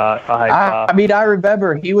after it. But I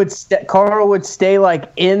remember Carl would stay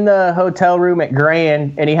in the hotel room at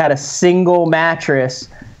Grand, and he had a single mattress,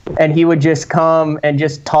 and he would just come and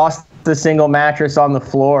just toss the single mattress on the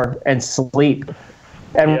floor and sleep.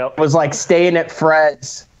 And was staying at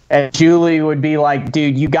Fred's, and Julie would be like,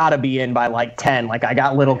 dude, you got to be in by 10. I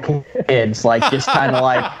got little kids, just kind of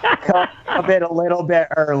come in a little bit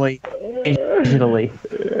early, occasionally.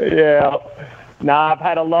 Yeah. No, I've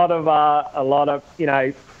had a lot of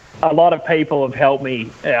people have helped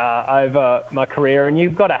me over my career, and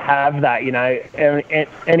you've got to have that.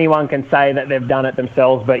 Anyone can say that they've done it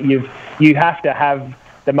themselves, but you have to have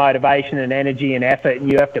the motivation and energy and effort,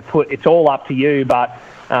 and you have to it's all up to you, but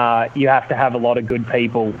you have to have a lot of good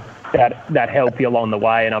people that help you along the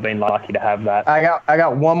way, and I've been lucky to have that. I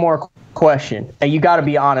got one more question, and you got to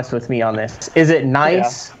be honest with me on this. Is it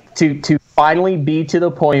nice to finally be to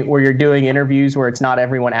the point where you're doing interviews where it's not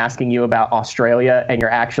everyone asking you about Australia and you're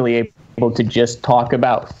actually able to just talk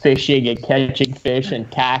about fishing and catching fish and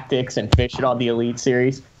tactics and fishing on the Elite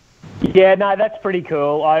Series? Yeah, no, that's pretty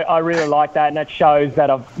cool. I really like that, and that shows that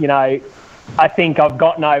I think I've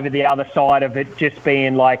gotten over the other side of it just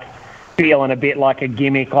being like feeling a bit like a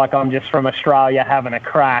gimmick, like I'm just from Australia having a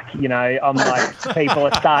crack. I'm like, people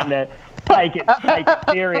are starting to take it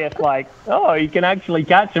serious, like, oh, you can actually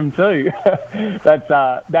catch them too. That's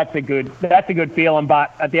a good feeling.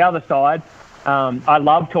 But at the other side, I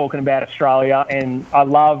love talking about Australia, and I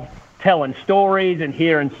love telling stories and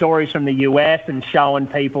hearing stories from the US and showing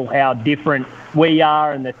people how different we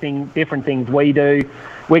are and different things we do.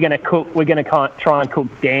 We're going to try and cook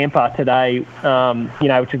damper today,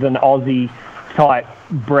 which is an Aussie type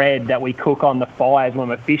bread that we cook on the fires when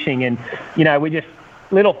we're fishing. And, we just,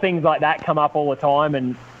 little things like that come up all the time,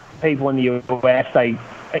 and people in the US, they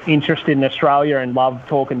are interested in Australia and love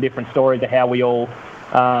talking different stories of how we all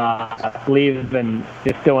live, and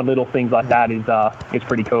just doing little things like that is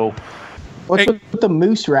pretty cool. What's with the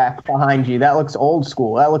moose rack behind you? That looks old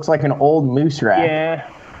school. That looks like an old moose rack. Yeah.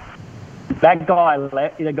 That guy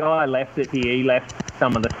left. The guy left it here. He left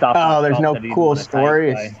some of the stuff. Oh, there's no cool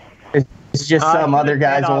story. It's just some other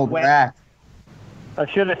guy's old rack. I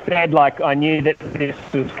should have said, like, I knew that this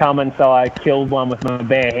was coming, so I killed one with my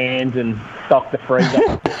bare hands and stocked the freezer.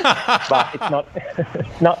 But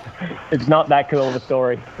it's not that cool of a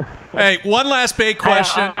story. Hey, one last bait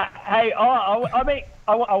question. I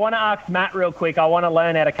want to ask Matt real quick. I want to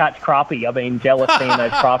learn how to catch crappie. I've been jealous seeing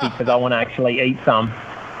those crappie because I want to actually eat some.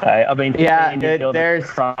 I've been there's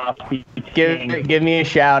crappie. Give me a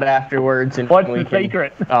shout afterwards, and what's the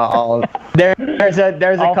secret? There's a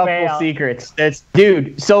couple secrets.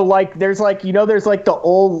 So like there's like the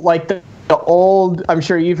old I'm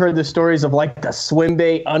sure you've heard the stories of like the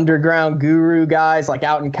swimbait underground guru guys like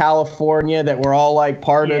out in California that were all like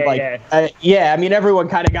part of like I mean everyone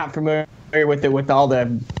kind of got familiar with it with all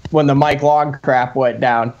when the Mike Long crap went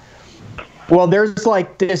down. Well, there's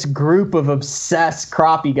like this group of obsessed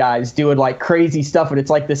crappie guys doing like crazy stuff, and it's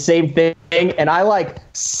like the same thing. And I like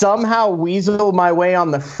somehow weasel my way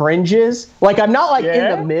on the fringes. Like I'm not like in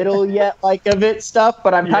the middle yet, like of it stuff,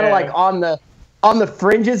 but I'm kind of like on the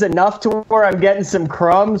fringes enough to where I'm getting some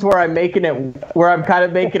crumbs, where I'm kind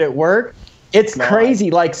of making it work. It's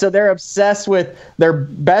crazy. Like, so they're obsessed with their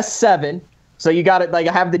best 7. So you got it, like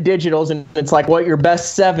I have the digitals, and it's like what your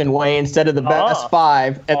best 7 weigh instead of the best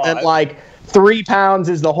 5, and then like 3 pounds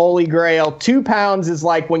is the holy grail. 2 pounds is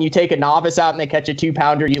like when you take a novice out and they catch a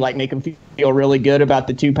 2-pounder, you like make them feel really good about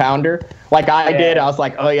the 2-pounder. Like I did, I was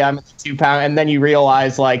like, oh yeah, I'm at the 2 pound, and then you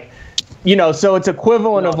realize like, so it's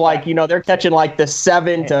equivalent of like, they're catching like the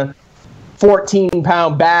 7 to 14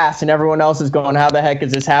 pound bass, and everyone else is going, how the heck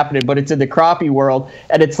is this happening? But it's in the crappie world,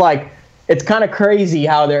 and it's like. It's kind of crazy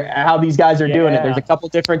how these guys are doing it. There's a couple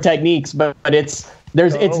different techniques, but it's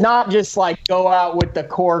not just like go out with the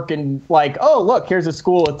cork and like, oh look, here's a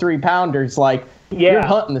school of 3-pounders. Like you're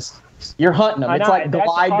hunting them. It's like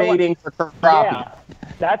glide baiting for crappie. Yeah.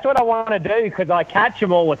 That's what I want to do because I catch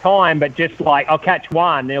them all the time, but just like I'll catch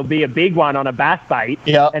one, there'll be a big one on a bass bait,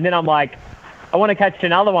 and then I'm like, I want to catch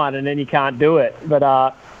another one, and then you can't do it.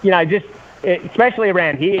 But especially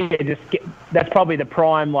around here, that's probably the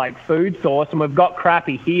prime like food source, and we've got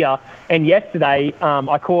crappie here. And yesterday,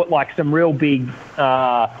 I caught like some real big,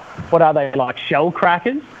 what are they, like shell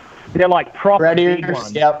crackers? They're like proper big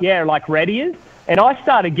ones. Yeah, like reddiers. And I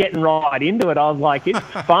started getting right into it. I was like, it's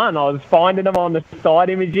fun. I was finding them on the side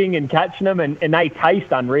imaging and catching them, and they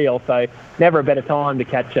taste unreal. So never a better time to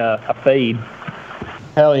catch a feed.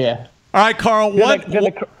 Hell yeah! All right, Carl.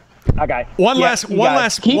 Okay. One last.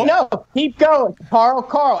 Keep going,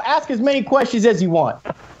 Carl. Ask as many questions as you want.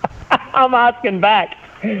 I'm asking back.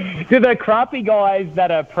 Do the crappie guys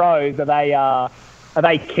that are pros, are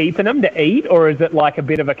they keeping them to eat, or is it like a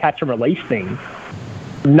bit of a catch and release thing?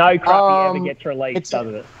 No crappie ever gets released,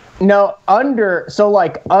 does it? No, under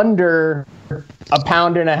 1.5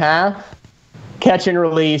 pounds, catch and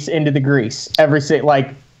release into the grease.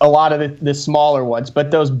 A lot of the smaller ones, but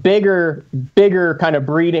those bigger kind of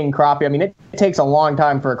breeding crappie, I mean, it takes a long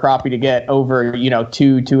time for a crappie to get over,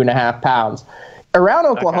 2.5 pounds. Around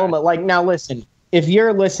Oklahoma, now listen, if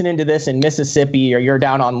you're listening to this in Mississippi or you're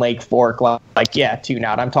down on Lake Fork, tune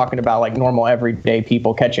out. I'm talking about like normal everyday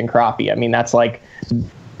people catching crappie. I mean, that's like,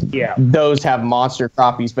 those have monster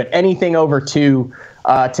crappies, but anything over 2,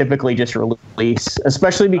 typically just release,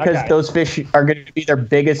 especially because those fish are going to be their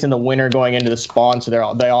biggest in the winter going into the spawn, so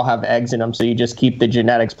they all have eggs in them, so you just keep the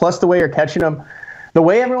genetics. Plus, the way you're catching them, the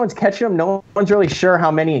way everyone's catching them, no one's really sure how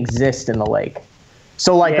many exist in the lake.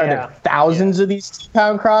 So, like, are there thousands of these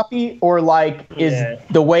 2-pound crappie? Or, like, is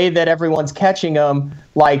the way that everyone's catching them,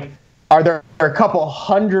 like, are there a couple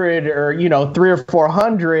hundred or, 300 or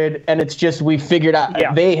 400, and it's just they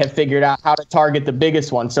have figured out how to target the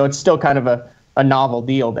biggest one. So it's still kind of a novel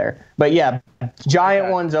deal there. But, yeah,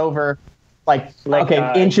 giant ones over,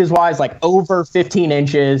 inches-wise, like over 15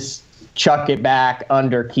 inches, chuck it back,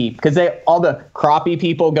 under, keep. Because all the crappie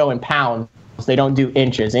people go in pounds. They don't do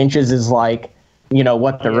inches. Inches is like,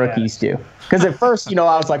 what the rookies do. Because at first,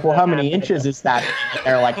 I was like, well, how many inches is that? And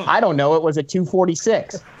they're like, I don't know. It was a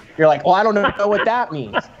 246. You're like, well, I don't know what that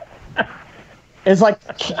means. It's like,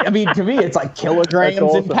 to me, it's like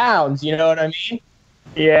kilograms and pounds. You know what I mean?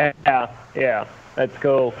 Yeah. That's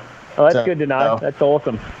cool. Oh, that's good to know. That's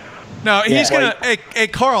awesome. No, he's hey,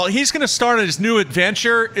 Carl, he's gonna start his new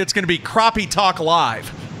adventure. It's gonna be Crappie Talk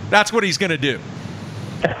Live. That's what he's gonna do.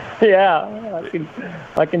 Yeah,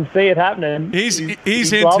 I can see it happening. He's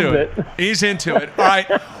into it. He's into it. All right,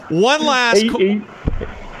 one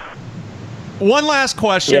last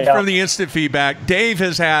question from the instant feedback. Dave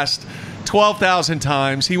has asked 12,000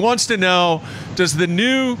 times. He wants to know: does the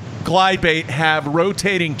new glide bait have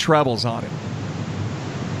rotating trebles on it?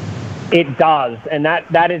 It does, and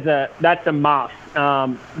that's a must.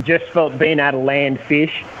 Just for being able to land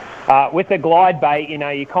fish. With the glide bait,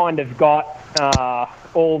 you kind of got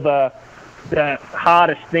all the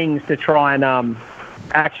hardest things to try and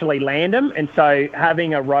actually land them, and so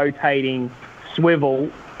having a rotating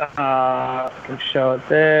swivel, I can show it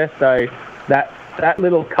there. So that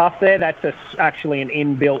little cuff there, that's actually an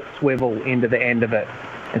inbuilt swivel into the end of it,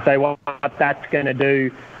 and so what that's going to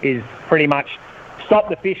do is pretty much stop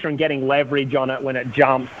the fish from getting leverage on it when it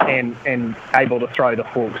jumps and able to throw the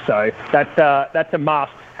hook. So that's a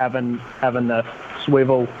must, having the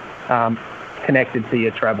swivel connected to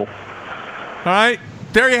your treble. All right,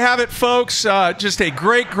 there you have it, folks. Just a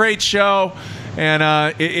great show.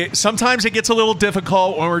 And sometimes it gets a little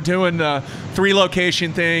difficult when we're doing the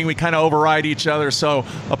 3-location thing. We kind of override each other, so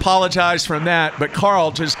apologize from that. But,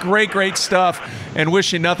 Carl, just great stuff, and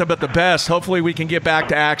wish you nothing but the best. Hopefully we can get back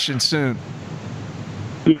to action soon.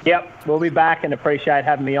 Yep, we'll be back, and appreciate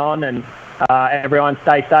having me on. And everyone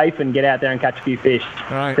stay safe and get out there and catch a few fish.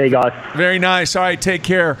 All right. See you guys. Very nice. All right, take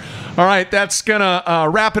care. All right, that's going to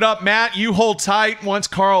wrap it up. Matt, you hold tight once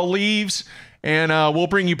Carl leaves, and we'll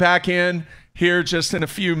bring you back in here just in a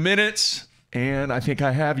few minutes. And I think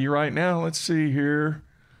I have you right now. Let's see here.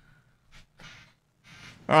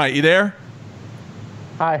 All right, you there?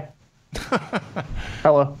 Hi.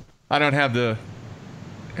 Hello. I don't have the...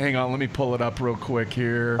 Hang on, let me pull it up real quick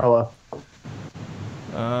here. Hello.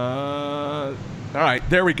 All right,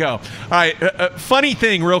 there we go. All right, funny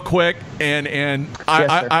thing real quick, and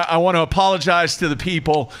I want to apologize to the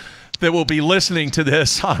people that will be listening to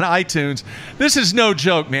this on iTunes. This is no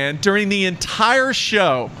joke, man. During the entire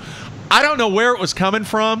show, I don't know where it was coming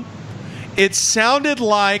from. It sounded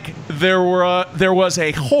like there was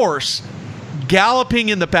a horse galloping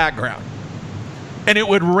in the background, and it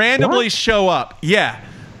would randomly show up. Yeah,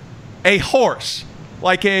 a horse,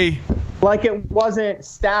 like it wasn't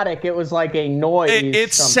static. It was like a noise.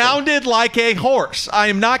 It sounded like a horse. I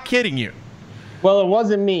am not kidding you. Well, it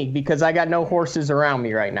wasn't me, because I got no horses around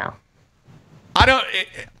me right now.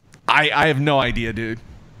 I have no idea, dude.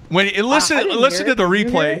 When listen to the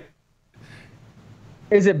replay.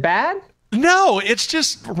 Is it bad? No, it's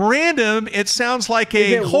just random. It sounds like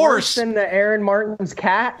a horse. Worse than the Aaron Martin's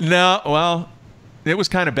cat? No, well, it was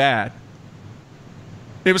kind of bad.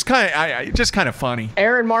 It was just kind of funny.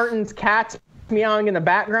 Aaron Martin's cat's meowing in the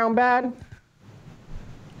background bad?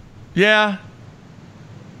 Yeah.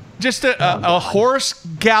 Just a horse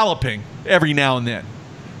galloping every now and then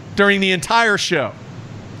during the entire show.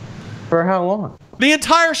 For how long? The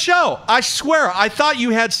entire show. I swear, I thought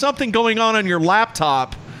you had something going on your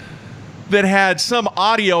laptop that had some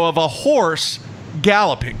audio of a horse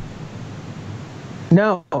galloping.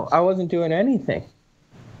 No, I wasn't doing anything.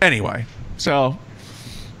 Anyway, so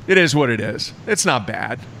it is what it is. It's not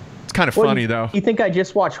bad. It's kind of funny, though. You think I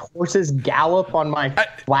just watch horses gallop on my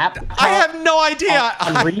laptop? I have no idea.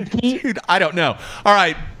 On repeat? Dude, I don't know. All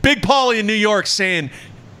right, Big Paulie in New York saying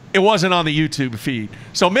it wasn't on the YouTube feed.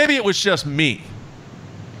 So maybe it was just me.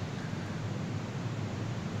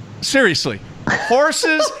 Seriously.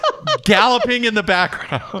 Horses galloping in the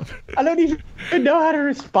background. I don't even know how to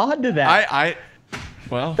respond to that.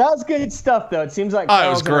 Well, that was good stuff, though. It seems like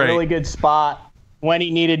Carl's in a really good spot when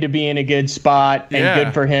he needed to be in a good spot, and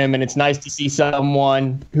good for him. And it's nice to see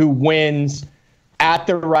someone who wins at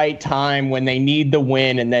the right time when they need the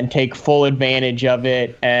win, and then take full advantage of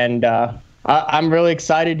it. And I'm really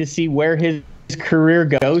excited to see where his career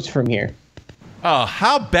goes from here. Oh,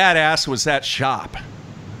 how badass was that shop?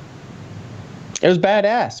 It was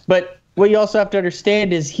badass. But what you also have to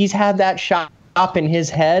understand is he's had that shop in his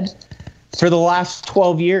head for the last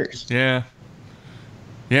 12 years. Yeah.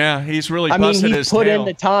 Yeah, he's really busted his tail. He's put in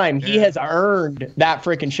the time. Yeah. He has earned that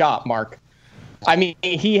freaking shop, Mark. I mean,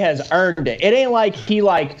 he has earned it. It ain't like he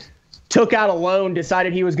took out a loan,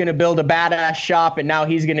 decided he was going to build a badass shop, and now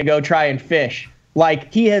he's going to go try and fish.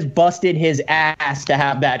 Like, he has busted his ass to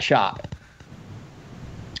have that shop.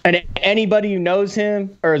 And anybody who knows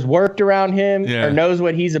him or has worked around him or knows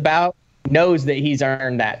what he's about knows that he's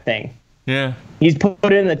earned that thing. Yeah. He's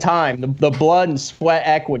put in the time, the blood and sweat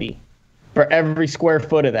equity for every square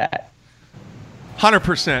foot of that.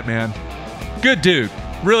 100%, man. Good dude.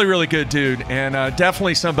 Really, really good dude. And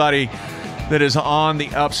definitely somebody that is on the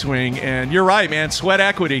upswing. And you're right, man. Sweat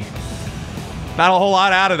equity. Not a whole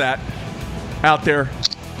lot out of that out there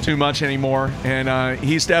too much anymore. And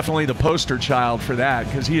he's definitely the poster child for that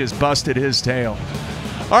because he has busted his tail.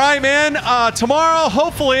 All right, man. Tomorrow,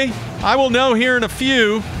 hopefully, I will know here in a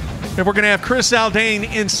few if we're going to have Chris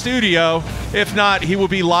Zaldain in studio. If not, he will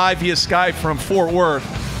be live via Skype from Fort Worth.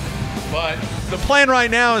 But the plan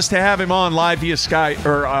right now is to have him on live via Skype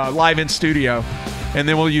or live in studio, and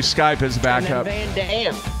then we'll use Skype as backup. And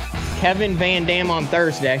then Kevin Van Dam on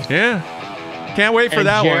Thursday. Yeah. Can't wait for and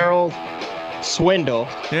that Gerald Swindle.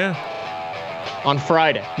 Yeah. On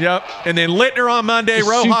Friday. Yep. And then Littner on Monday,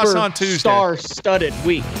 Rojas on Tuesday. Star-studded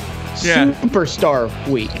week. Yeah. Superstar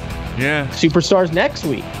week. Yeah. Superstars next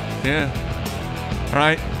week. Yeah. All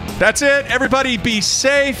right. That's it. Everybody be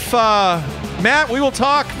safe. Matt, we will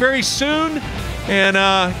talk very soon. And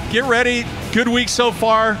get ready. Good week so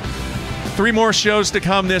far. 3 more shows to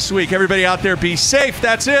come this week. Everybody out there be safe.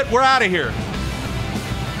 That's it. We're out of here.